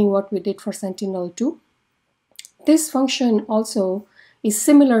following what we did for Sentinel-2. This function also is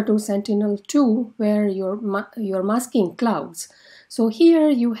similar to Sentinel-2, where you're masking clouds. So here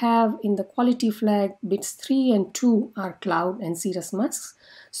you have in the quality flag, bits 3 and 2 are cloud and cirrus masks.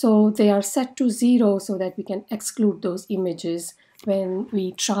 So they are set to 0 so that we can exclude those images when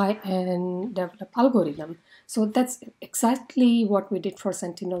we try and develop algorithm. So that's exactly what we did for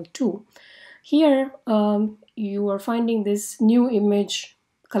Sentinel-2. Here you are finding this new image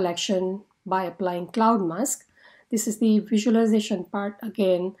collection by applying cloud mask. This is the visualization part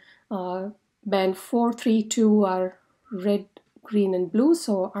again. Band 4, 3, 2 are red, green, and blue,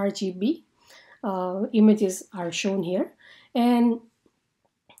 so RGB images are shown here. And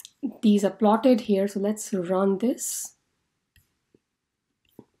these are plotted here, so let's run this.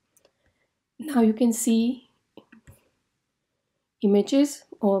 Now you can see images.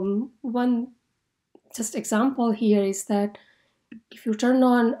 One just example here is that if you turn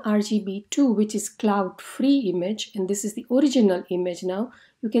on RGB2, which is cloud-free image, and this is the original image now,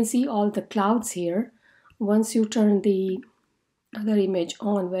 you can see all the clouds here. Once you turn the other image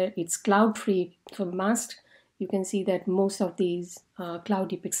on where it's cloud-free, so masked, you can see that most of these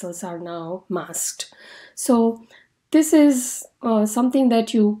cloudy pixels are now masked. So this is something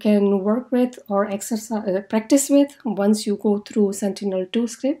that you can work with or practice with once you go through Sentinel-2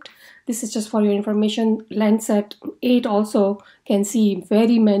 script. This is just for your information. Landsat 8 also can see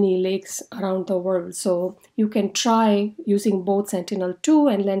very many lakes around the world. So you can try using both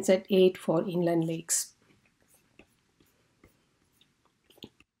Sentinel-2 and Landsat 8 for inland lakes.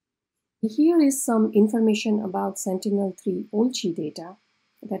 Here is some information about Sentinel-3 OLCI data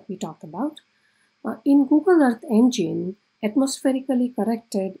that we talked about. In Google Earth Engine, atmospherically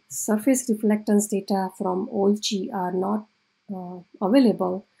corrected surface reflectance data from OLCI are not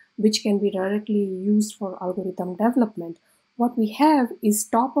available, which can be directly used for algorithm development. What we have is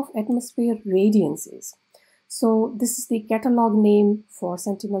top of atmosphere radiances. So this is the catalog name for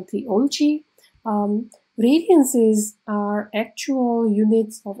Sentinel-3 OLCI. Radiances are actual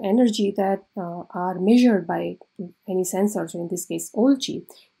units of energy that are measured by any sensor, so in this case OLCI.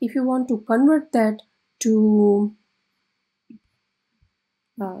 If you want to convert that to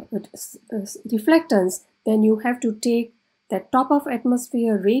reflectance, then you have to take that top of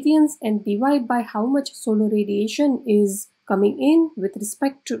atmosphere radiance and divide by how much solar radiation is coming in with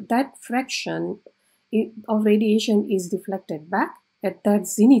respect to that fraction of radiation is reflected back at that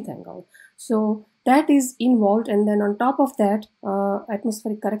zenith angle. So that is involved, and then on top of that,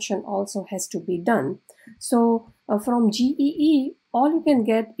 atmospheric correction also has to be done. So from GEE, all you can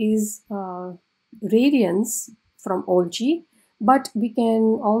get is radiance from OLCI, but we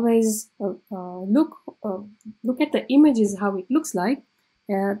can always look at the images, how it looks like.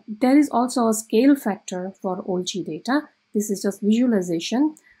 There is also a scale factor for OLCI data. This is just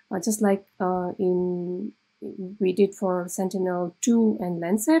visualization, just like we did for Sentinel-2 and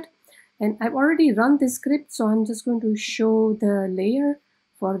Landsat. And I've already run this script, so I'm just going to show the layer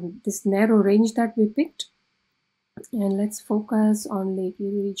for this narrow range that we picked. And let's focus on Lake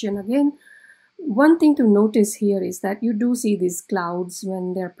Erie region again. One thing to notice here is that you do see these clouds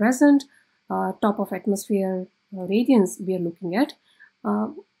when they're present, top of atmosphere radiance we are looking at.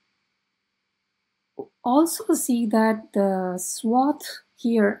 Also see that the swath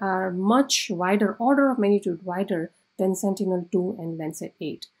here are much wider, order of magnitude wider than Sentinel-2 and Landsat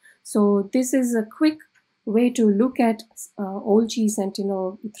 8. So this is a quick way to look at OLCI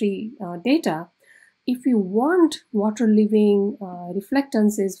Sentinel-3 data. If you want water-living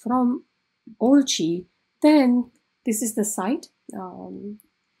reflectances from OLCI, then this is the site,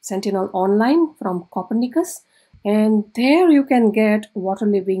 Sentinel Online from Copernicus, and there you can get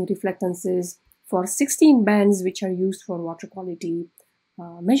water-living reflectances for 16 bands which are used for water quality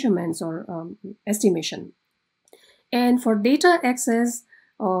measurements or estimation. And for data access,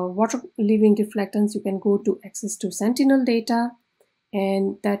 water living reflectance, you can go to access to Sentinel data,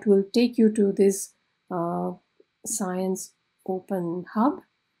 and that will take you to this Science Open Hub.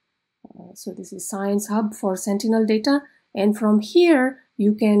 So this is Science Hub for Sentinel data, and from here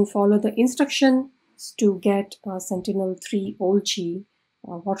you can follow the instructions to get Sentinel-3 OLCI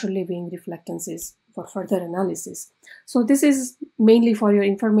water living reflectances for further analysis. So this is mainly for your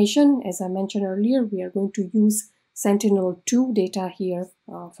information. As I mentioned earlier, we are going to use Sentinel-2 data here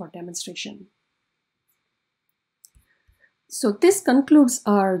for demonstration. So this concludes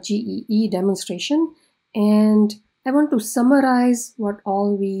our GEE demonstration, and I want to summarize what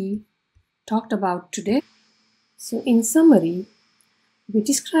all we talked about today. So in summary, we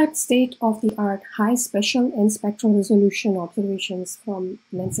described state-of-the-art high spatial and spectral resolution observations from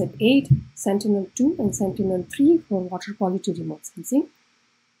Landsat 8, Sentinel-2, and Sentinel-3 for water quality remote sensing.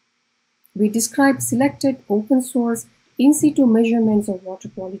 We described selected open-source in-situ measurements of water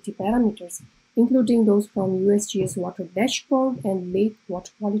quality parameters, including those from USGS Water Dashboard and Lake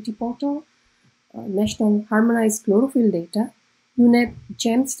Water Quality Portal, National Harmonized Chlorophyll Data, UNEP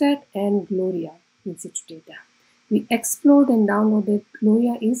GEMSTAT, and GLORIA in-situ data. We explored and downloaded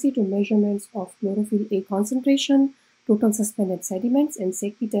GLORIA in-situ measurements of chlorophyll A concentration, total suspended sediments, and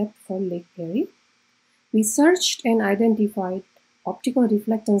Secchi depth for Lake Erie. We searched and identified optical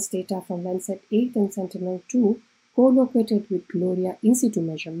reflectance data from Landsat 8 and Sentinel-2 co-located with GLORIA in-situ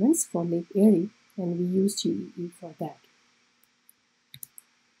measurements for Lake Erie, and we used GEE for that.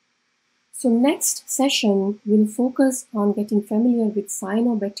 So next session will focus on getting familiar with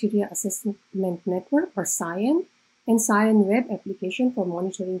Cyanobacteria Assessment Network, or CYAN, and CYAN web application for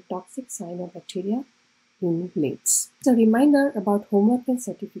monitoring toxic cyanobacteria in lakes. As a reminder about homework and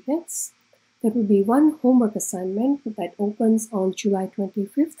certificates, there will be one homework assignment that opens on July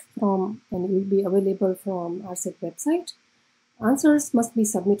 25th and will be available from ARSET website. Answers must be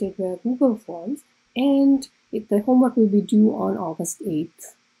submitted via Google Forms, and the homework will be due on August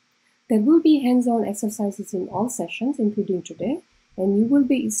 8th. There will be hands-on exercises in all sessions, including today, and you will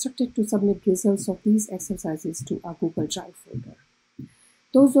be instructed to submit results of these exercises to our Google Drive folder.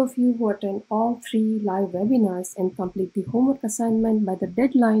 Those of you who attend all 3 live webinars and complete the homework assignment by the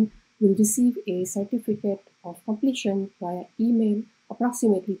deadline will receive a certificate of completion via email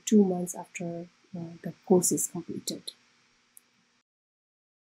approximately 2 months after the course is completed.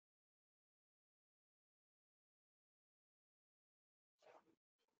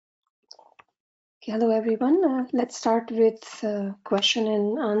 Hello everyone. Let's start with question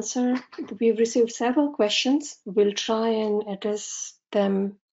and answer. We've received several questions. We'll try and address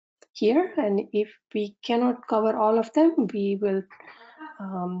them here, and if we cannot cover all of them, we will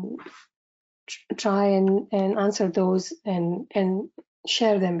try and answer those and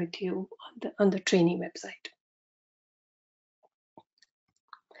share them with you on the training website.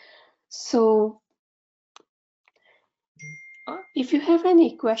 So if you have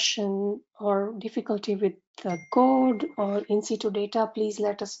any question or difficulty with the code or in situ data, please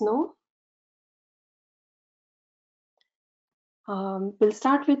let us know. We'll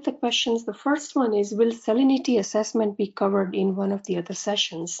start with the questions. The first one is, will salinity assessment be covered in one of the other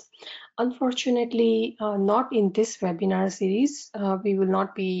sessions? Unfortunately, not in this webinar series. We will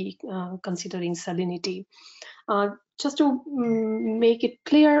not be considering salinity. Just to make it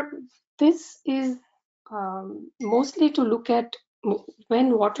clear, this is mostly to look at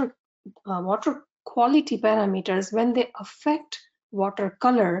when water quality parameters, when they affect water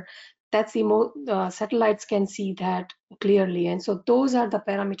color, that's the satellites can see that clearly, and so those are the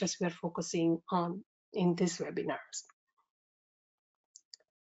parameters we are focusing on in this webinars.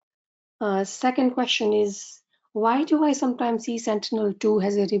 Second question is, why do I sometimes see Sentinel-2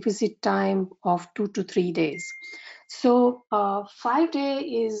 has a revisit time of 2 to 3 days? So 5-day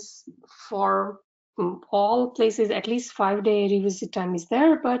is for all places, at least 5-day revisit time is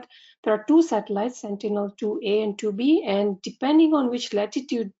there, but there are 2 satellites, Sentinel-2A and 2B, and depending on which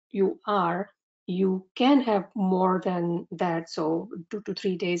latitude you are, you can have more than that, so 2 to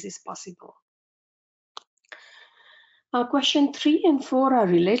 3 days is possible. Question 3 and 4 are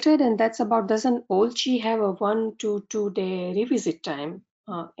related, and that's about, does an OLCI have a 1 to 2 day revisit time?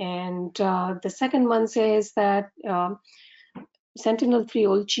 The second one says that Sentinel-3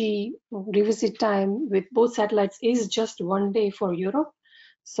 OLCI revisit time with both satellites is just 1 day for Europe.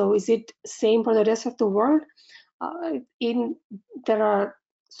 So is it same for the rest of the world?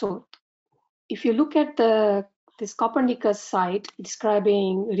 So if you look at this Copernicus site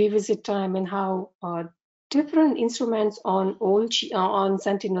describing revisit time and how different instruments on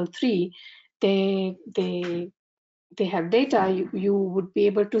Sentinel-3, they have data, you would be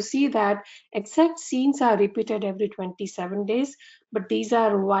able to see that exact scenes are repeated every 27 days, but these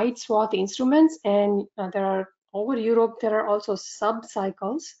are wide swath instruments, and there are, over Europe, there are also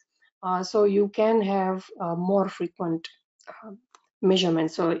sub-cycles, so you can have more frequent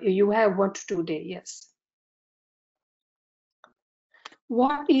measurements. So you have 1 to 2 days, yes.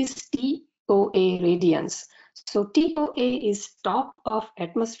 What is TOA radiance? So TOA is top of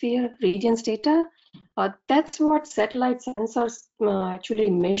atmosphere radiance data. That's what satellite sensors actually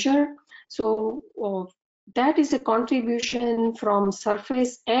measure. So that is a contribution from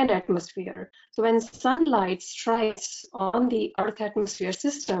surface and atmosphere. So when sunlight strikes on the Earth atmosphere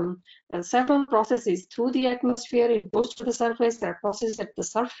system, there are several processes through the atmosphere. It goes to the surface, there are processes at the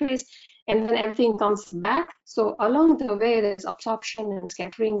surface, and then everything comes back. So along the way, there's absorption and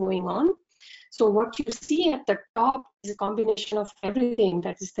scattering going on. So what you see at the top is a combination of everything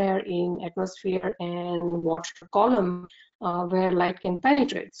that is there in atmosphere and water column where light can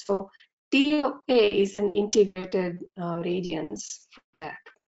penetrate. So TOA is an integrated radiance for that.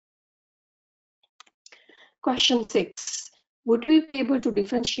 Question 6. Would we be able to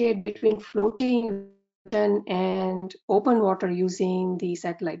differentiate between floating and open water using the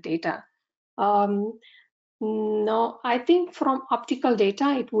satellite data? No, I think from optical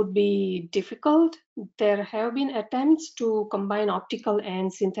data it would be difficult. There have been attempts to combine optical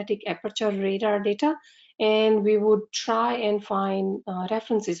and synthetic aperture radar data, and we would try and find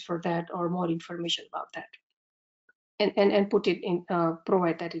references for that or more information about that, and put it in,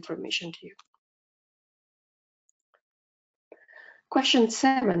 provide that information to you. Question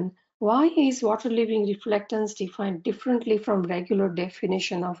 7. Why is water leaving reflectance defined differently from regular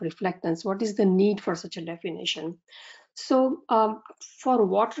definition of reflectance? What is the need for such a definition? So for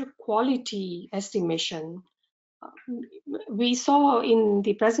water quality estimation, we saw in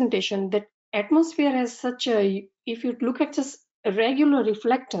the presentation that atmosphere has such a, if you look at just regular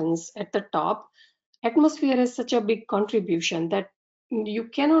reflectance at the top, atmosphere has such a big contribution that you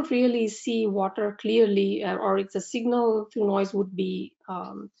cannot really see water clearly, or it's a signal to noise would be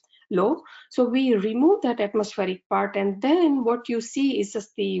low. So we remove that atmospheric part, and then what you see is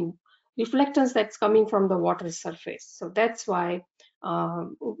just the reflectance that's coming from the water surface. So that's why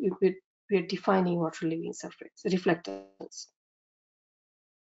we're defining water leaving surface reflectance.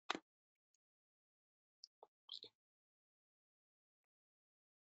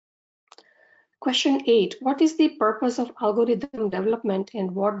 Question 8. What is the purpose of algorithm development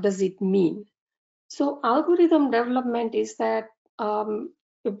and what does it mean? So algorithm development is that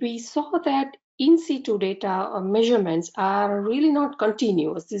we saw that in situ data or measurements are really not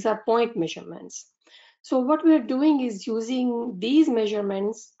continuous. These are point measurements. So what we're doing is using these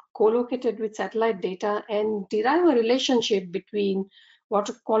measurements co-located with satellite data and derive a relationship between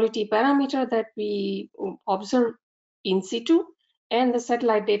water quality parameter that we observe in situ and the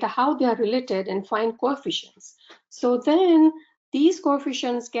satellite data, how they are related, and find coefficients. So then these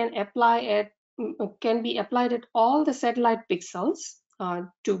coefficients can be applied at all the satellite pixels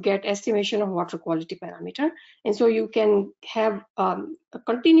to get estimation of water quality parameter. And so you can have a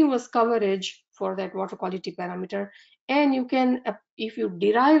continuous coverage for that water quality parameter. And you can, if you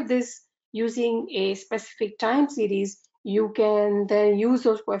derive this using a specific time series, you can then use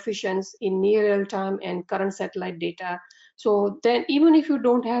those coefficients in near real time and current satellite data. So then even if you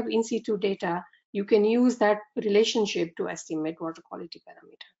don't have in situ data, you can use that relationship to estimate water quality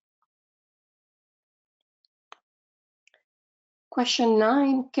parameter. Question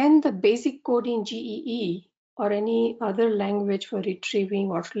 9, can the basic code in GEE or any other language for retrieving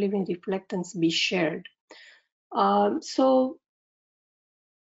water leaving reflectance be shared?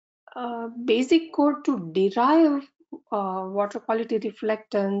 Basic code to derive water quality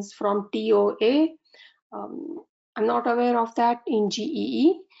reflectance from TOA, I'm not aware of that in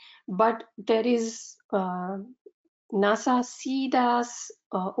GEE, but there is NASA CDAS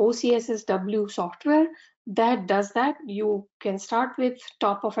OCSSW software that does that. You can start with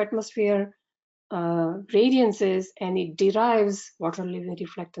top of atmosphere radiances and it derives water leaving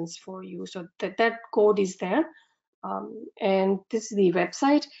reflectance for you. So that code is there. And this is the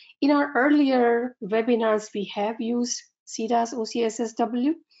website. In our earlier webinars, we have used CDAS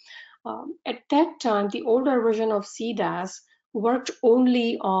OCSSW. At that time, the older version of CDAS worked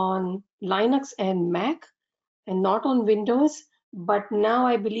only on Linux and Mac and not on Windows. But now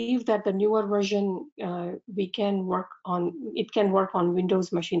I believe that the newer version it can work on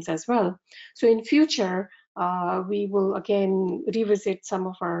Windows machines as well. So in future, we will again revisit some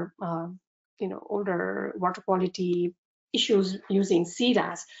of our older water quality issues using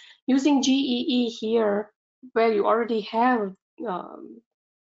CDAS. Using GEE here, where you already have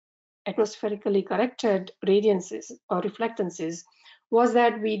atmospherically corrected radiances or reflectances, was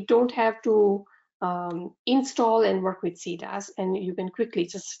that we don't have to install and work with CDAS, and you can quickly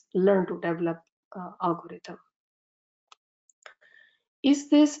just learn to develop algorithm. Is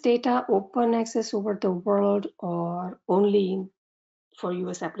this data open access over the world or only for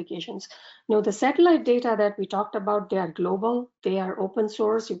US applications? No, the satellite data that we talked about, they are global, they are open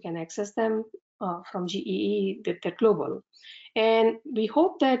source, you can access them from GEE, they're global. And we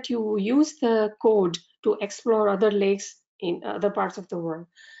hope that you use the code to explore other lakes in other parts of the world.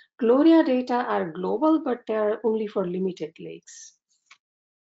 Gloria data are global, but they are only for limited lakes.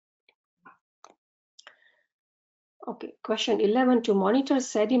 Okay, question 11. To monitor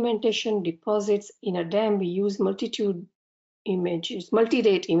sedimentation deposits in a dam, we use multi-date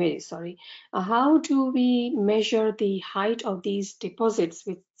images, sorry. How do we measure the height of these deposits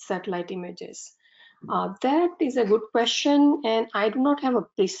with satellite images? That is a good question, and I do not have a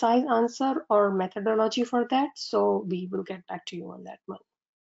precise answer or methodology for that, so we will get back to you on that one.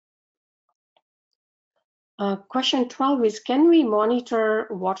 Question 12 is, can we monitor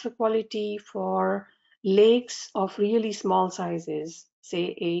water quality for lakes of really small sizes,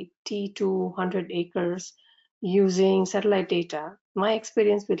 say 80 to 100 acres, using satellite data? My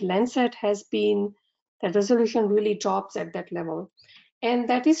experience with Landsat has been that resolution really drops at that level. And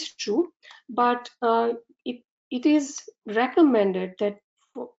that is true, but it is recommended that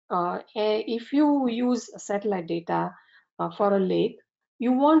if you use satellite data for a lake,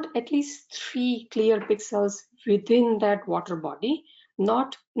 you want at least 3 clear pixels within that water body,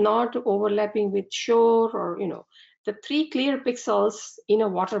 not overlapping with shore, or the 3 clear pixels in a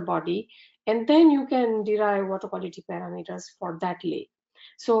water body, and then you can derive water quality parameters for that lake.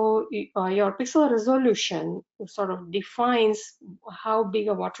 So your pixel resolution sort of defines how big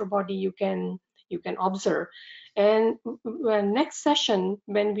a water body you can observe. And next session,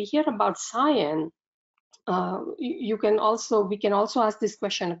 when we hear about cyan, we can also ask this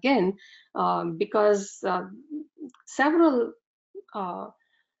question again, because several uh,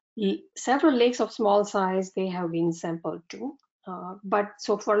 several lakes of small size, they have been sampled too. But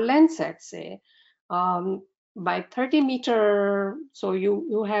so for Landsat, say, by 30 meter, so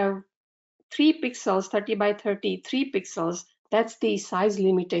you have 3 pixels, 30 by 30, 3 pixels. That's the size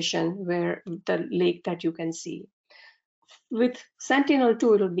limitation where the lake that you can see. With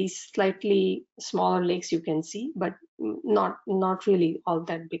Sentinel-2, it'll be slightly smaller lakes you can see, but not really all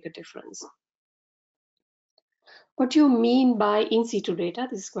that big a difference. What do you mean by in situ data?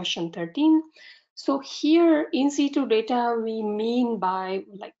 This is question 13. So here, in situ data, we mean by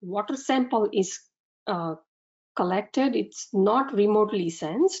like water sample is collected. It's not remotely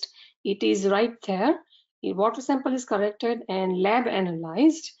sensed. It is right there. The water sample is collected and lab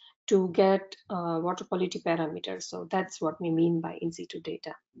analyzed to get water quality parameters. So that's what we mean by in situ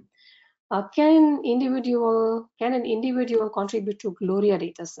data. Can an individual contribute to Gloria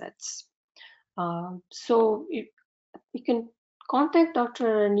data sets? So you can contact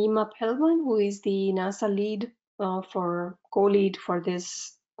Dr. Nima Pelman, who is the NASA lead co-lead for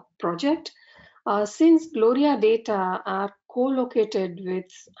this project. Since Gloria data are co-located with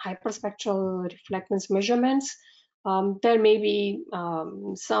hyperspectral reflectance measurements, there may be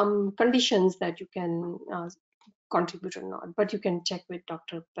some conditions that you can contribute or not, but you can check with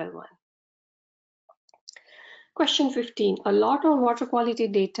Dr. Pelman. Question 15. A lot of water quality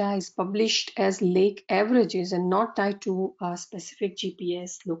data is published as lake averages and not tied to a specific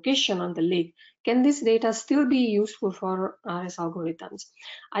GPS location on the lake. Can this data still be useful for RS algorithms?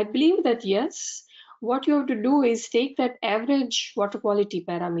 I believe that yes. What you have to do is take that average water quality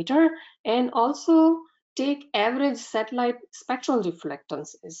parameter and also take average satellite spectral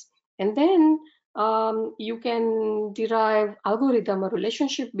reflectances. And then you can derive algorithm or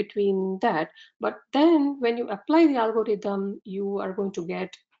relationship between that. But then when you apply the algorithm, you are going to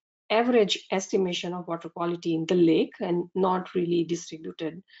get average estimation of water quality in the lake and not really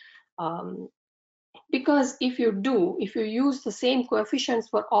distributed. Because if you use the same coefficients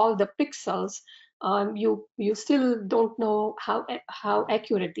for all the pixels, you still don't know how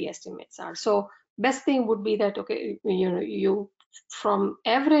accurate the estimates are. So best thing would be that, okay, you from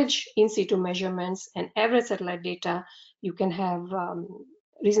average in situ measurements and average satellite data, you can have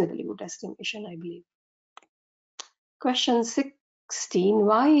reasonably good estimation, I believe. Question 16,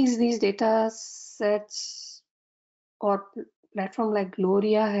 why is these data sets or platform like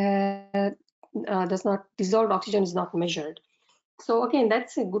Gloria does not dissolved oxygen is not measured? So again,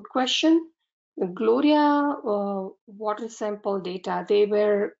 that's a good question. The Gloria water sample data, they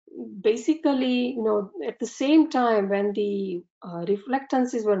were basically, at the same time when the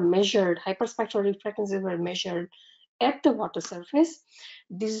reflectances were measured, hyperspectral reflectances were measured at the water surface,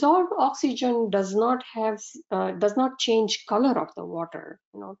 dissolved oxygen does not change color of the water.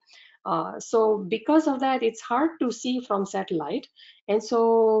 So because of that, it's hard to see from satellite. And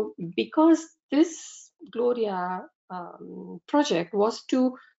so because this Gloria project was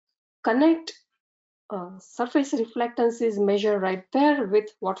to connect surface reflectances measured right there with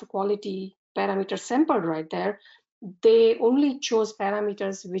water quality parameters sampled right there, they only chose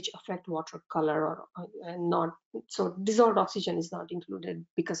parameters which affect water color and not, so dissolved oxygen is not included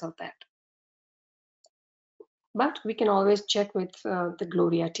because of that. but we can always check with the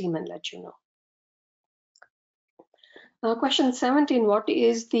Gloria team and let you know. Question 17, what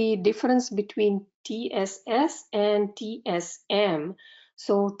is the difference between TSS and TSM?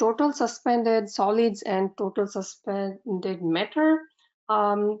 So total suspended solids and total suspended matter,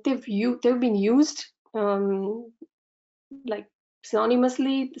 they've been used like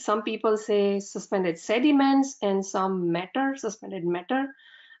synonymously. Some people say suspended sediments and some matter, suspended matter.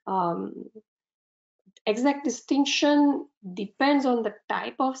 Exact distinction depends on the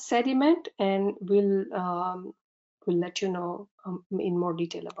type of sediment, and we'll let you know in more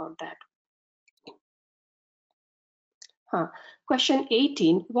detail about that. Question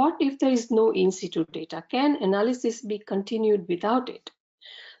 18, what if there is no in situ data? Can analysis be continued without it?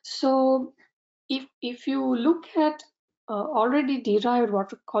 So if you look at already derived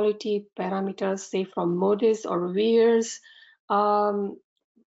water quality parameters, say from MODIS or WEIRS,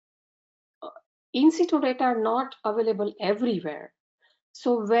 in situ data are not available everywhere.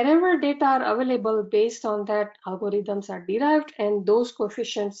 So wherever data are available, based on that, algorithms are derived and those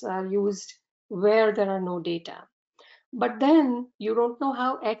coefficients are used where there are no data. But then you don't know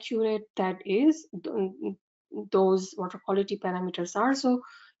how accurate that is, those water quality parameters are. So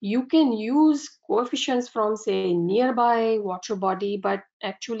you can use coefficients from, say, nearby water body, but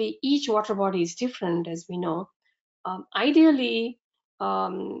actually each water body is different, as we know. Ideally,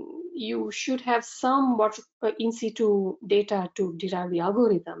 you should have some water in situ data to derive the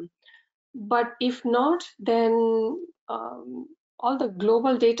algorithm. But if not, then all the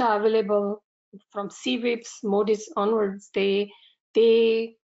global data available from CWIPS, MODIS onwards, they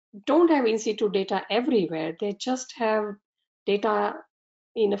don't have in situ data everywhere. They just have data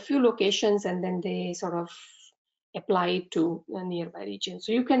in a few locations and then they sort of apply it to a nearby region.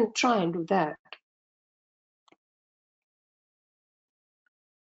 So you can try and do that.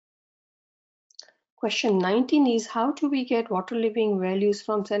 Question 19 is, how do we get water leaving values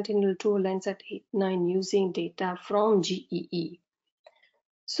from Sentinel-2 Landsat 8-9 using data from GEE?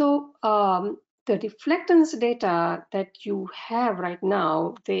 So the reflectance data that you have right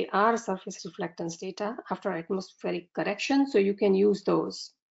now, they are surface reflectance data after atmospheric correction, so you can use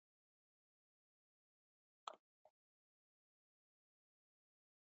those.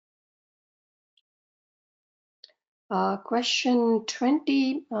 Question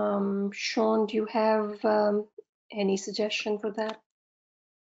 20, Sean, do you have any suggestion for that?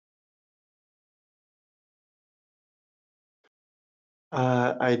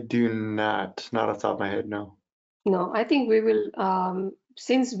 I do not off the top of my head, no. No, I think we will,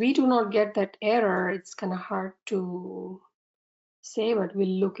 since we do not get that error, it's kind of hard to say, but we'll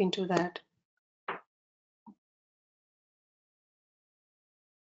look into that.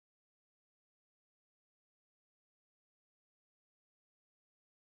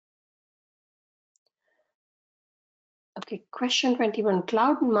 Okay, question 21.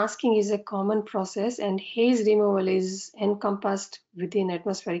 Cloud masking is a common process and haze removal is encompassed within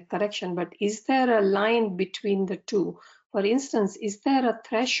atmospheric correction, but is there a line between the two? For instance, is there a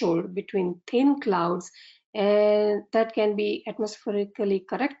threshold between thin clouds and that can be atmospherically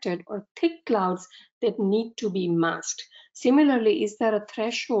corrected or thick clouds that need to be masked? Similarly, is there a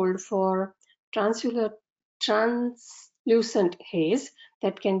threshold for translucent haze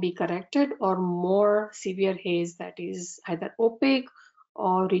that can be corrected, or more severe haze that is either opaque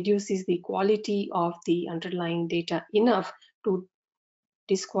or reduces the quality of the underlying data enough to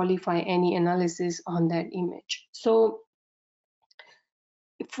disqualify any analysis on that image? So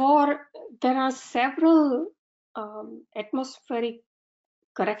there are several atmospheric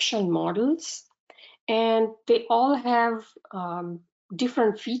correction models, and they all have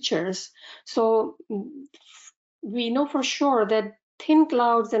different features. So we know for sure that thin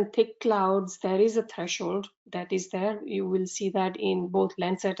clouds and thick clouds, there is a threshold that is there. You will see that in both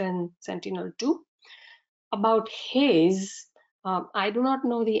Landsat and Sentinel-2. About haze, I do not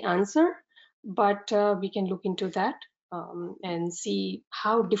know the answer, but we can look into that and see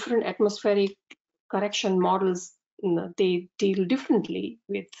how different atmospheric correction models, they deal differently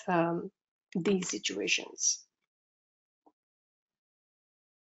with these situations.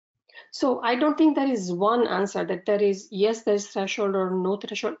 So I don't think there is one answer that there is, yes, there is threshold or no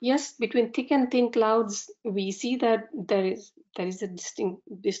threshold. Yes, between thick and thin clouds, we see that there is a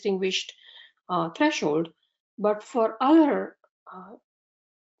distinguished threshold. But for other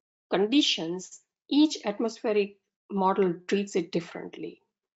conditions, each atmospheric model treats it differently.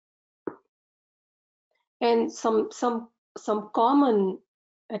 And some common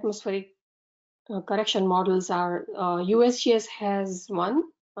atmospheric correction models are USGS has one.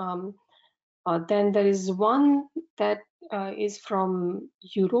 Then there is one that is from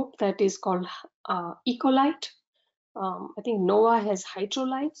Europe that is called Ecolite. I think NOAA has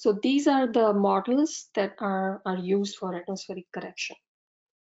HydroLife. So these are the models that are used for atmospheric correction.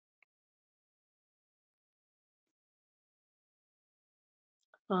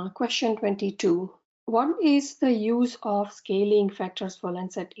 Question 22. What is the use of scaling factors for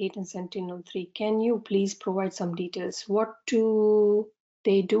Landsat 8 and Sentinel-3? Can you please provide some details? What do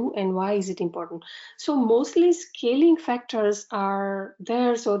they do and why is it important? So mostly scaling factors are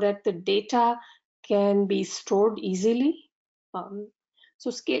there so that the data can be stored easily. Um,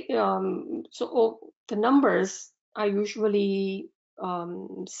 the numbers are usually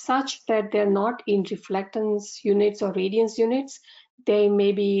such that they're not in reflectance units or radiance units. They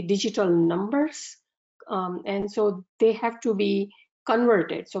may be digital numbers, and so they have to be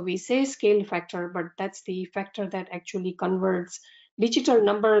converted. So we say scale factor, but that's the factor that actually converts digital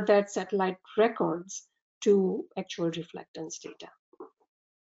number that satellite records to actual reflectance data.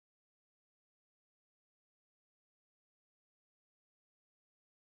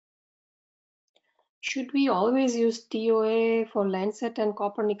 Should we always use TOA for Landsat and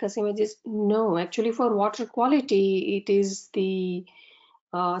Copernicus images? No, actually for water quality, it is the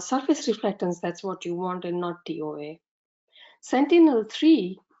surface reflectance that's what you want and not TOA.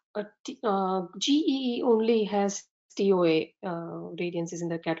 Sentinel-3, GEE only has TOA radiances in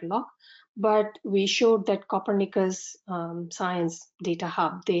the catalog, but we showed that Copernicus Science Data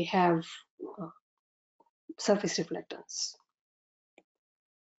Hub, they have uh, surface reflectance.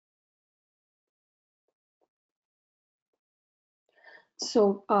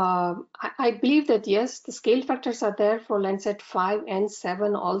 So I believe that yes, the scale factors are there for Landsat 5 and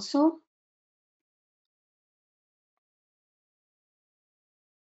 7 also.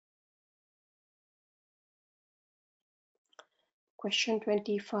 Question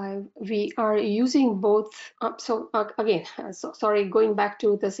 25. We are using both. Again, sorry, going back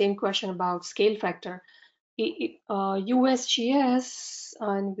to the same question about scale factor. USGS,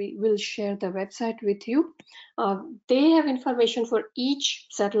 and we will share the website with you. They have information for each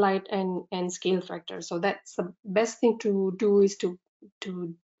satellite and scale factor. So that's the best thing to do is to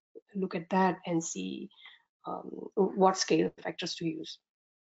look at that and see what scale factors to use.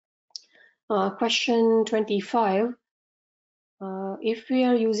 Question 25. If we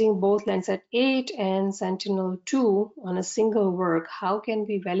are using both Landsat 8 and Sentinel-2 on a single work, how can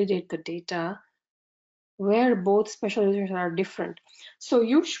we validate the data where both special resolutions are different? So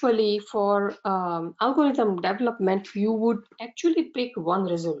usually for algorithm development, you would actually pick one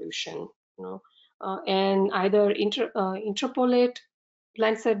resolution, and either interpolate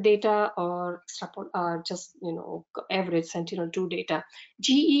Landsat data or just average Sentinel-2 data.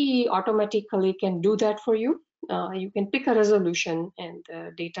 GEE automatically can do that for you. You can pick a resolution and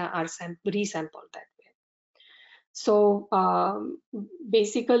the data are resampled that way. So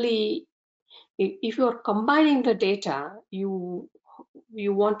basically, if you are combining the data, you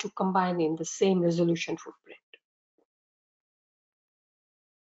want to combine in the same resolution footprint.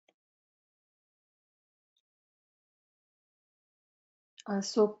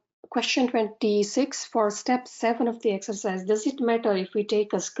 So question 26 for step 7 of the exercise, does it matter if we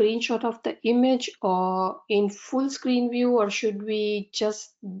take a screenshot of the image or in full screen view, or should it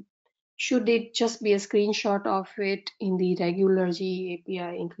just be a screenshot of it in the regular GE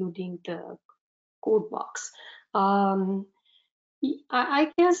API, including the code box? I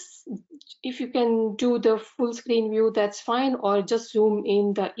guess if you can do the full screen view, that's fine, or just zoom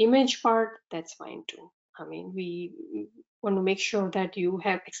in the image part, that's fine too. I mean, we want to make sure that you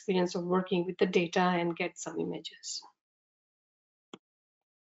have experience of working with the data and get some images.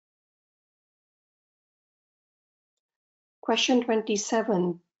 Question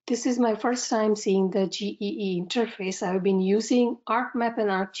 27. This is my first time seeing the GEE interface. I've been using ArcMap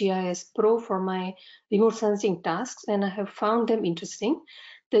and ArcGIS Pro for my remote sensing tasks, and I have found them interesting.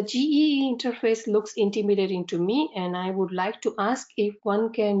 The GEE interface looks intimidating to me, and I would like to ask if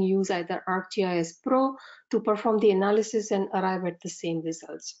one can use either ArcGIS Pro to perform the analysis and arrive at the same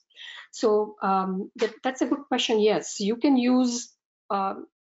results. So that's a good question. Yes, you can use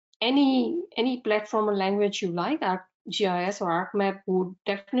any platform or language you like. ArcGIS or ArcMap would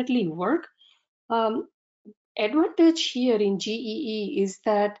definitely work. Advantage here in GEE is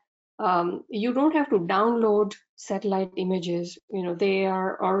that you don't have to download satellite images. They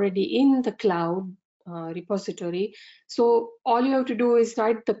are already in the cloud repository. So all you have to do is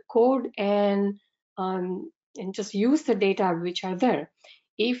write the code and just use the data which are there.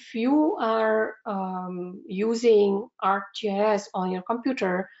 If you are using ArcGIS on your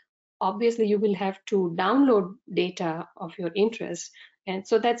computer, obviously you will have to download data of your interest. And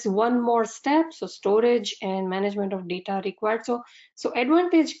so that's one more step. So storage and management of data required. So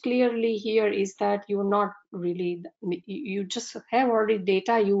advantage clearly here is that you're not really, you just have already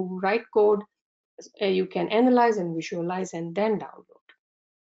data, you write code, you can analyze and visualize and then download.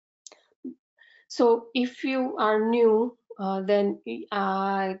 So if you are new, then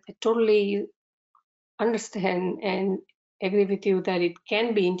I totally understand and agree with you that it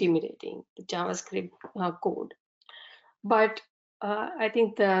can be intimidating, the JavaScript code. But I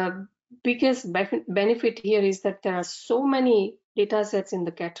think the biggest benefit here is that there are so many data sets in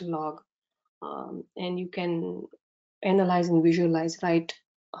the catalog, and you can analyze and visualize right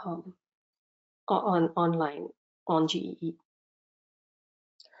online on GEE.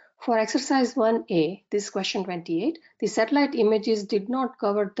 For exercise 1A, this is question 28, the satellite images did not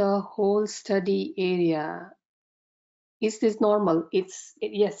cover the whole study area. Is this normal?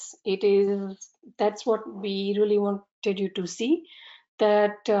 Yes, it is. That's what we really wanted you to see,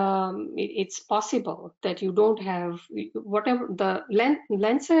 that it's possible that you don't have whatever the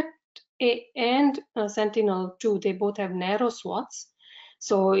Landsat and Sentinel-2, they both have narrow swaths.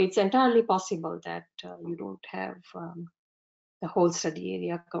 So it's entirely possible that you don't have the whole study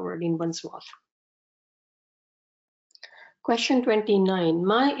area covered in one swath. Question 29.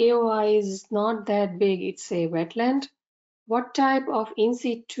 My AOI is not that big. It's a wetland. What type of in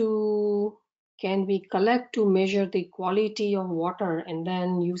situ can we collect to measure the quality of water, and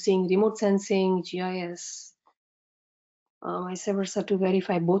then using remote sensing, GIS, vice versa, to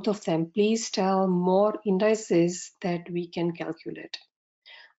verify both of them? Please tell more indices that we can calculate.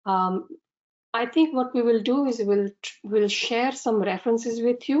 I think what we will do is we'll share some references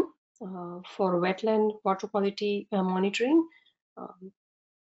with you for wetland water quality monitoring.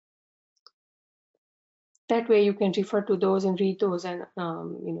 That way you can refer to those and read those and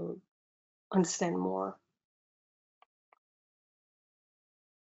understand more.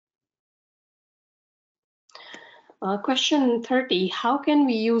 Question 30, how can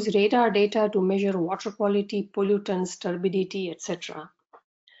we use radar data to measure water quality, pollutants, turbidity, etc.?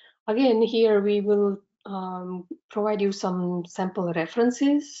 Again, here we will provide you some sample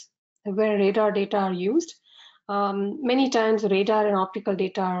references where radar data are used. Many times radar and optical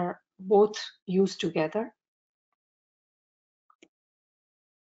data are both used together.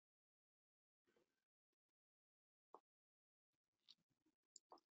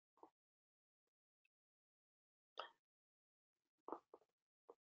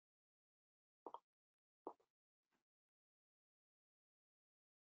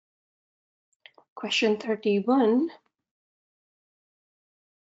 Question 31,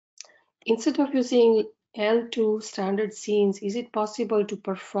 instead of using L2 standard scenes, is it possible to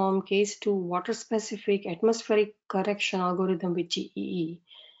perform case 2 water-specific atmospheric correction algorithm with GEE,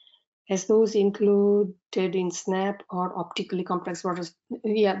 as those included in SNAP or optically complex waters?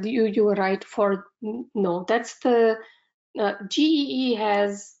 Yeah, you were right. For no, that's the GEE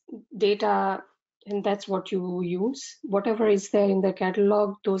has data, and that's what you use. Whatever is there in the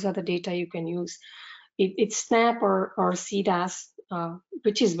catalog, those are the data you can use. It's SNAP or CDAS,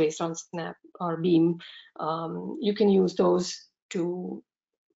 which is based on SNAP or BEAM. You can use those to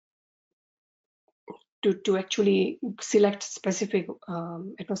actually select specific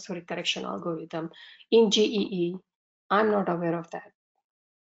atmospheric correction algorithm. In GEE, I'm not aware of that.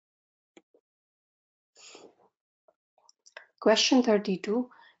 Question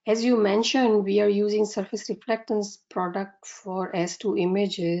 32. As you mentioned, we are using surface reflectance product for S2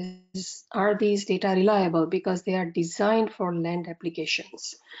 images. Are these data reliable because they are designed for land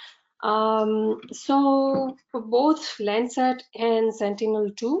applications? So for both Landsat and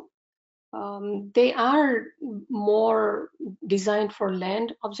Sentinel-2, they are more designed for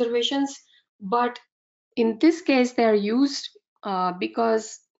land observations, but in this case, they are used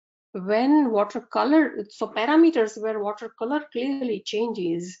because when watercolor, so parameters where watercolor clearly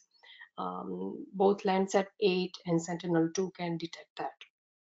changes, both Landsat 8 and Sentinel-2 can detect that.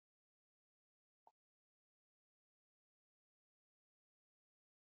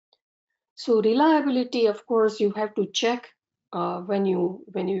 So reliability, of course, you have to check when you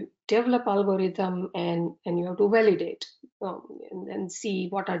develop algorithm, and you have to validate and see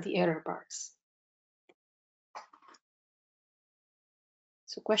what are the error bars.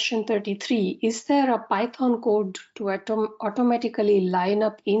 So question 33, is there a Python code to automatically line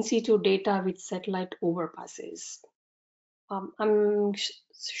up in situ data with satellite overpasses?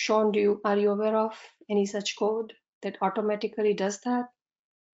 Sean, are you aware of any such code that automatically does that?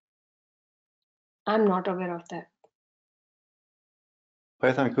 I'm not aware of that.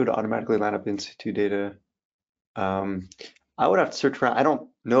 Python code automatically line up in situ data. I would have to search around.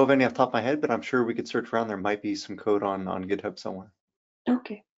 know of any off the top of my head, but I'm sure we could search around. There might be some code on GitHub somewhere.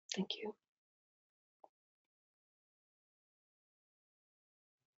 Okay, thank you.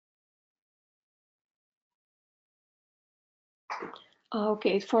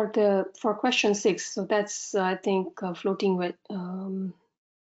 Okay, for question 6, so that's I think floating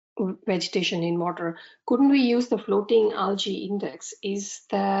vegetation in water. Couldn't we use the floating algae index? Is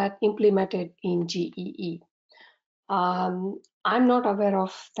that implemented in GEE? I'm not aware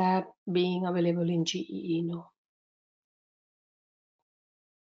of that being available in GEE, no.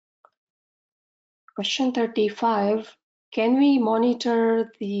 Question 35, can we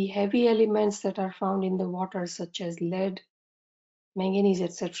monitor the heavy elements that are found in the water, such as lead, manganese,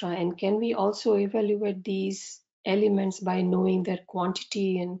 etc.? And can we also evaluate these elements by knowing their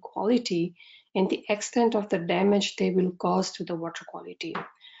quantity and quality and the extent of the damage they will cause to the water quality?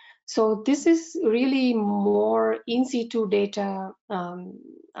 So this is really more in situ data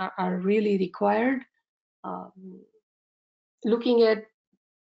are really required. Looking at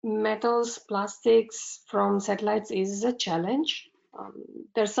metals, plastics from satellites is a challenge.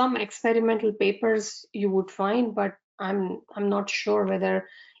 There's some experimental papers you would find, but I'm not sure whether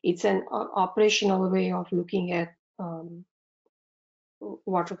it's an operational way of looking at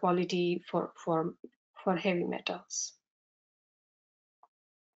water quality for heavy metals.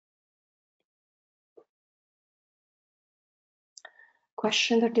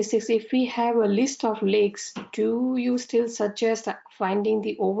 Question 36, if we have a list of lakes, do you still suggest finding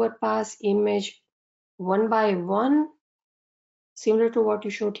the overpass image one by one, similar to what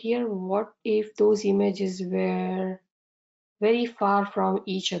you showed here? What if those images were very far from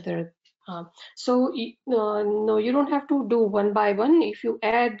each other? No, you don't have to do one by one. If you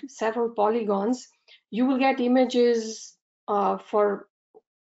add several polygons, you will get images for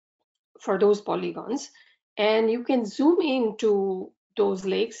those polygons, and you can zoom into those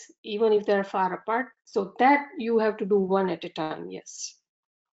lakes even if they're far apart. So that you have to do one at a time, yes.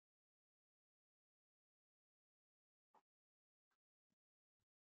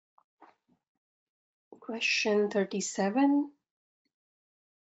 Question 37.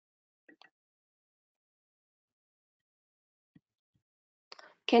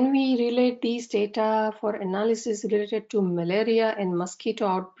 Can we relate these data for analysis related to malaria and mosquito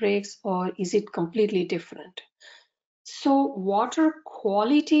outbreaks, or is it completely different? So water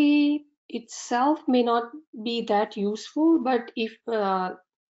quality itself may not be that useful, but if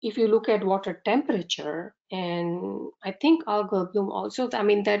you look at water temperature, and I think algal bloom also, I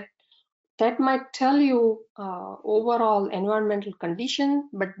mean that might tell you overall environmental condition,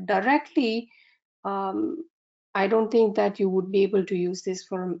 but directly um, I don't think that you would be able to use this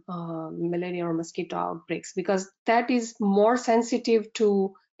for malaria or mosquito outbreaks, because that is more sensitive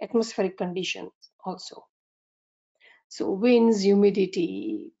to atmospheric conditions also. So winds,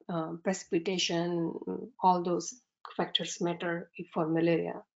 humidity, precipitation, all those factors matter for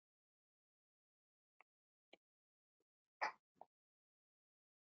malaria.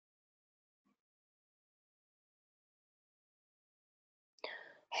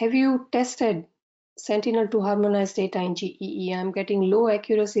 Have you tested Sentinel to harmonized data in GEE? I'm getting low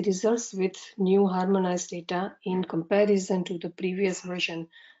accuracy results with new harmonized data in comparison to the previous version.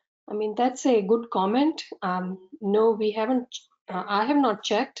 I mean, that's a good comment. No, we haven't, I have not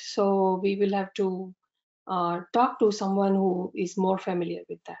checked, so we will have to talk to someone who is more familiar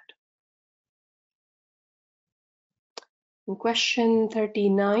with that. In question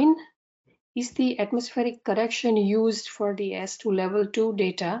 39, is the atmospheric correction used for the S2 level 2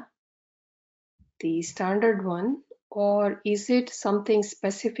 data the standard one, or is it something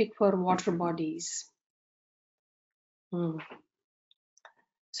specific for water bodies?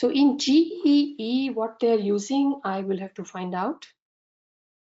 So in GEE, what they're using, I will have to find out.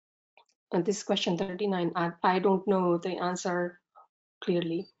 And this question 39, I don't know the answer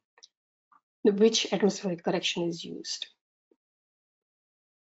clearly. Which atmospheric correction is used?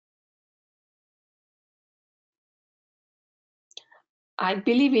 I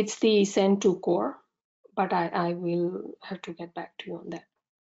believe it's the SEN2 core, but I will have to get back to you on that.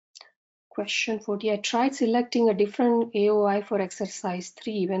 Question 40, I tried selecting a different AOI for exercise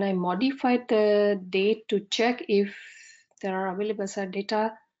 3. When I modified the date to check if there are available satellite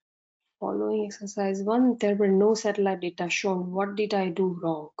data following exercise 1, there were no satellite data shown. What did I do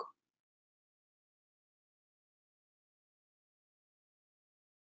wrong?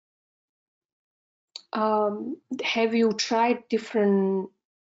 Have you tried different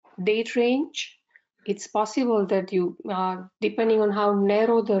date range? It's possible that you, depending on how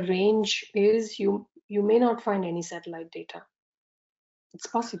narrow the range is, you may not find any satellite data. It's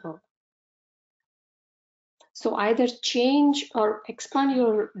possible. So either change or expand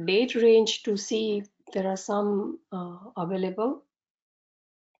your date range to see if there are some available.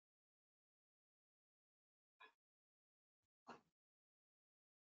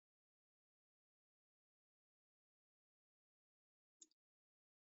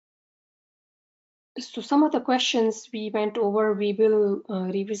 So some of the questions we went over, we will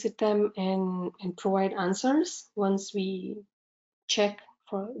revisit them and provide answers once we check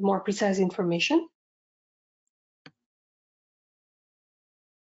for more precise information.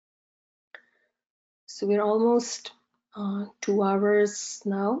 So we're almost 2 hours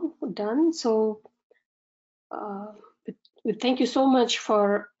now done. So thank you so much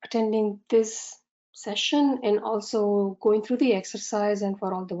for attending this session and also going through the exercise and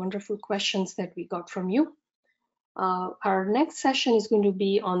for all the wonderful questions that we got from you. Our next session is going to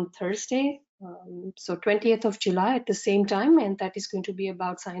be on Thursday, so 20th of July at the same time, and that is going to be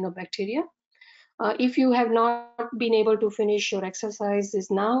about cyanobacteria. If you have not been able to finish your exercises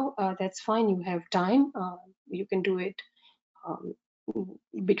now, that's fine. You have time. You can do it um,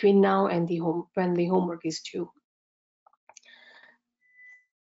 between now and when the homework is due.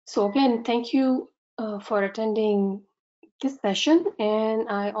 So again, thank you for attending this session, and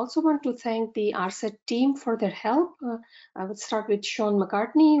I also want to thank the ARSET team for their help. I would start with Sean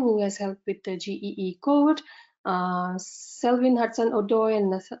McCartney, who has helped with the GEE code, Selwyn Hudson-Odoi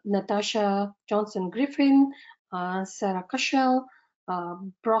and Natasha Johnson-Griffin, Sarah Cushell,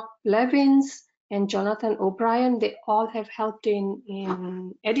 Brock Levins, and Jonathan O'Brien. They all have helped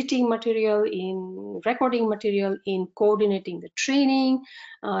in editing material, in recording material, in coordinating the training.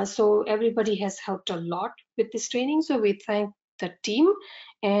 So everybody has helped a lot with this training. So we thank the team.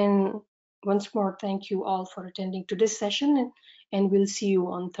 And once more, thank you all for attending to this session. And we'll see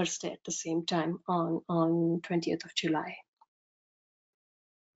you on Thursday at the same time on 20th of July.